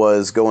trip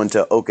was going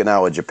to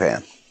Okinawa,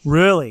 Japan.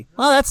 Really?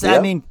 Well, that's Yep.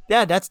 I mean,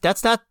 yeah,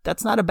 that's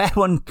not a bad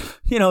one,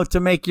 to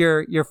make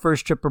your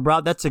first trip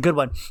abroad. That's a good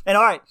one. And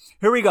all right,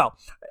 here we go.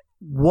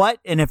 What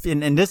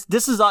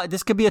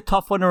this could be a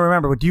tough one to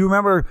remember, but do you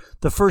remember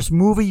the first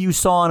movie you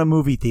saw in a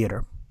movie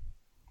theater?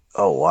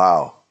 Oh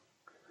wow.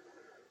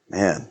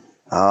 Man.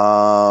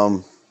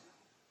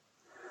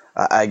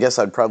 I guess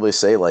I'd probably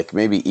say like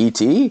maybe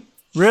E.T.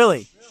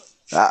 Really?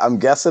 I'm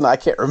guessing. I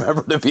can't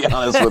remember, to be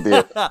honest with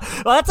you. Well,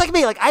 that's like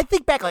me. Like I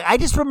think back, like I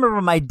just remember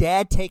my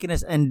dad taking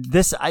us, and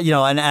this,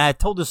 and I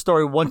told this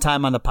story one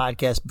time on the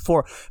podcast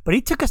before, but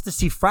he took us to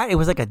see Friday. It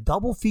was like a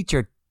double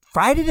feature,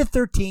 Friday the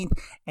 13th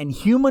and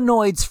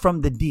Humanoids from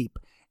the Deep,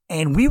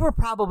 and we were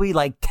probably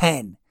like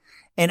 10.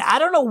 And I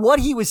don't know what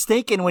he was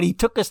thinking when he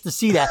took us to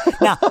see that.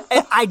 Now,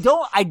 I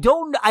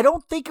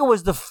don't think it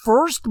was the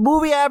first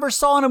movie I ever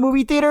saw in a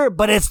movie theater,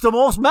 but it's the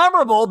most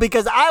memorable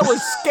because I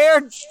was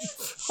scared.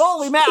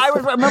 Holy man. I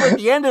remember at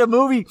the end of the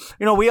movie,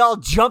 we all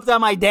jumped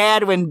on my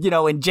dad when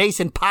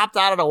Jason popped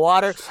out of the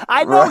water.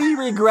 I know he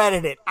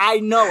regretted it. I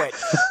know it.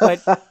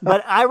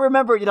 But I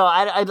remember,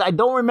 I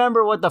don't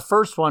remember what the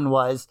first one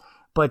was.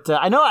 But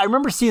I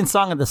remember seeing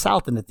Song of the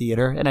South in the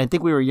theater, and I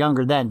think we were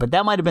younger then, but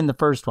that might have been the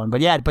first one.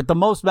 But the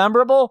most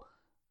memorable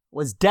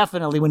was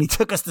definitely when he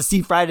took us to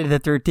see Friday the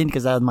 13th,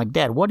 because I was like,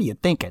 Dad, what are you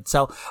thinking?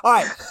 So, all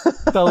right,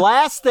 the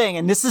last thing,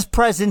 and this is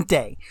present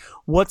day,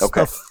 what's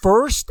the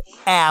first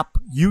app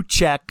you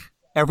check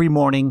every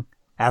morning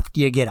after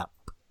you get up?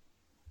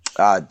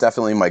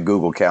 Definitely my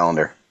Google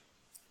Calendar.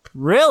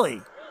 Really?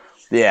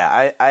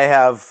 Yeah, I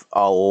have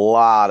a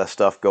lot of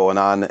stuff going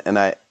on, and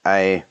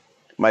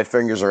my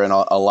fingers are in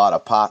a lot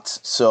of pots.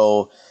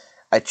 So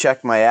I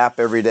check my app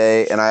every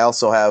day, and I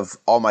also have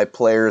all my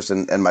players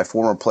and my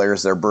former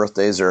players, their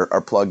birthdays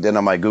are plugged in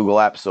on my Google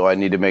app. So I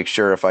need to make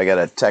sure if I got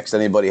to text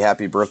anybody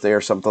happy birthday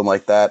or something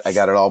like that, I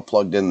got it all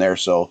plugged in there.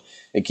 So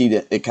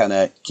it kind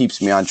of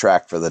keeps me on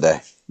track for the day.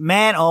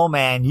 Man, oh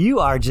man, you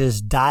are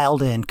just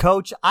dialed in.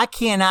 Coach, I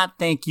cannot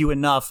thank you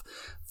enough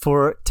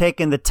for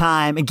taking the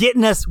time and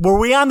getting us. Were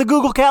we on the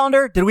Google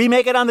Calendar? Did we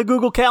make it on the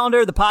Google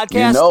Calendar, the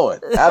podcast? You know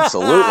it.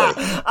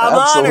 Absolutely.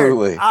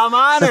 Absolutely. I'm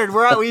honored.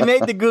 We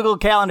made the Google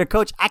Calendar.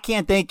 Coach, I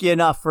can't thank you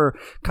enough for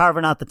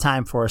carving out the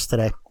time for us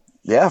today.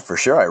 Yeah, for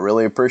sure. I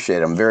really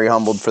appreciate it. I'm very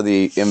humbled for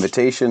the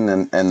invitation,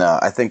 and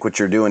I think what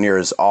you're doing here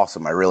is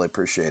awesome. I really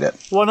appreciate it.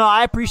 Well, no,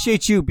 I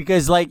appreciate you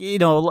because, like, you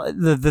know,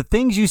 the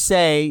things you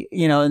say,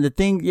 you know, and the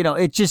thing, you know,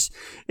 it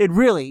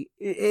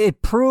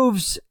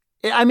proves.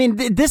 I mean,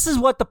 this is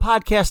what the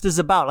podcast is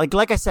about.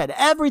 Like I said,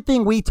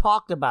 everything we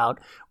talked about,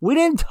 we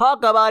didn't talk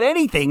about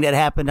anything that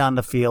happened on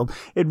the field.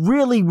 It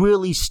really,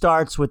 really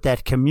starts with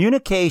that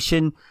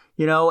communication,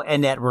 you know,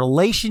 and that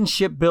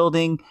relationship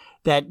building,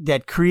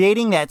 that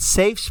creating that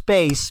safe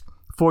space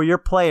for your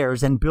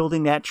players and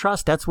building that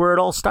trust. That's where it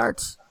all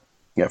starts.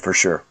 Yeah, for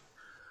sure.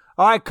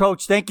 All right,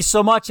 Coach, thank you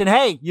so much. And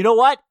hey, you know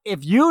what?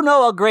 If you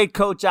know a great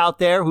coach out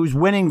there who's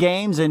winning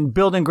games and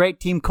building great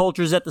team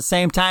cultures at the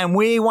same time,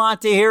 we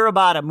want to hear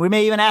about him. We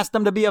may even ask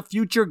them to be a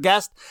future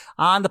guest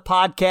on the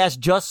podcast,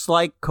 just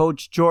like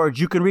Coach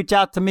George. You can reach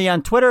out to me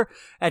on Twitter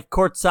at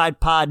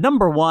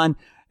CourtsidePod1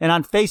 and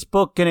on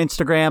Facebook and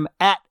Instagram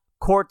at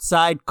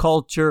Courtside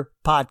Culture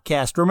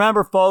Podcast.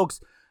 Remember, folks,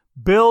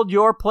 build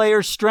your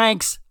players'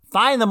 strengths,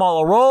 find them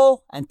all a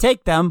role, and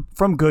take them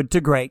from good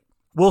to great.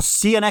 We'll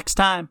see you next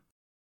time.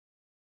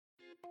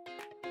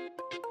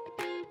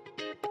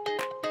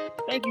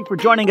 Thank you for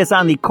joining us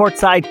on the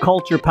Courtside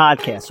Culture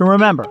Podcast. And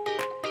remember,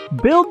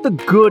 build the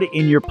good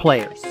in your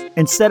players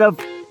instead of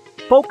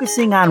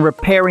focusing on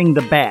repairing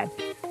the bad.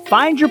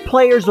 Find your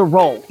players a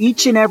role,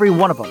 each and every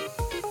one of them,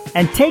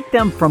 and take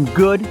them from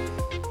good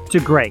to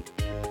great.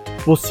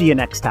 We'll see you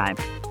next time.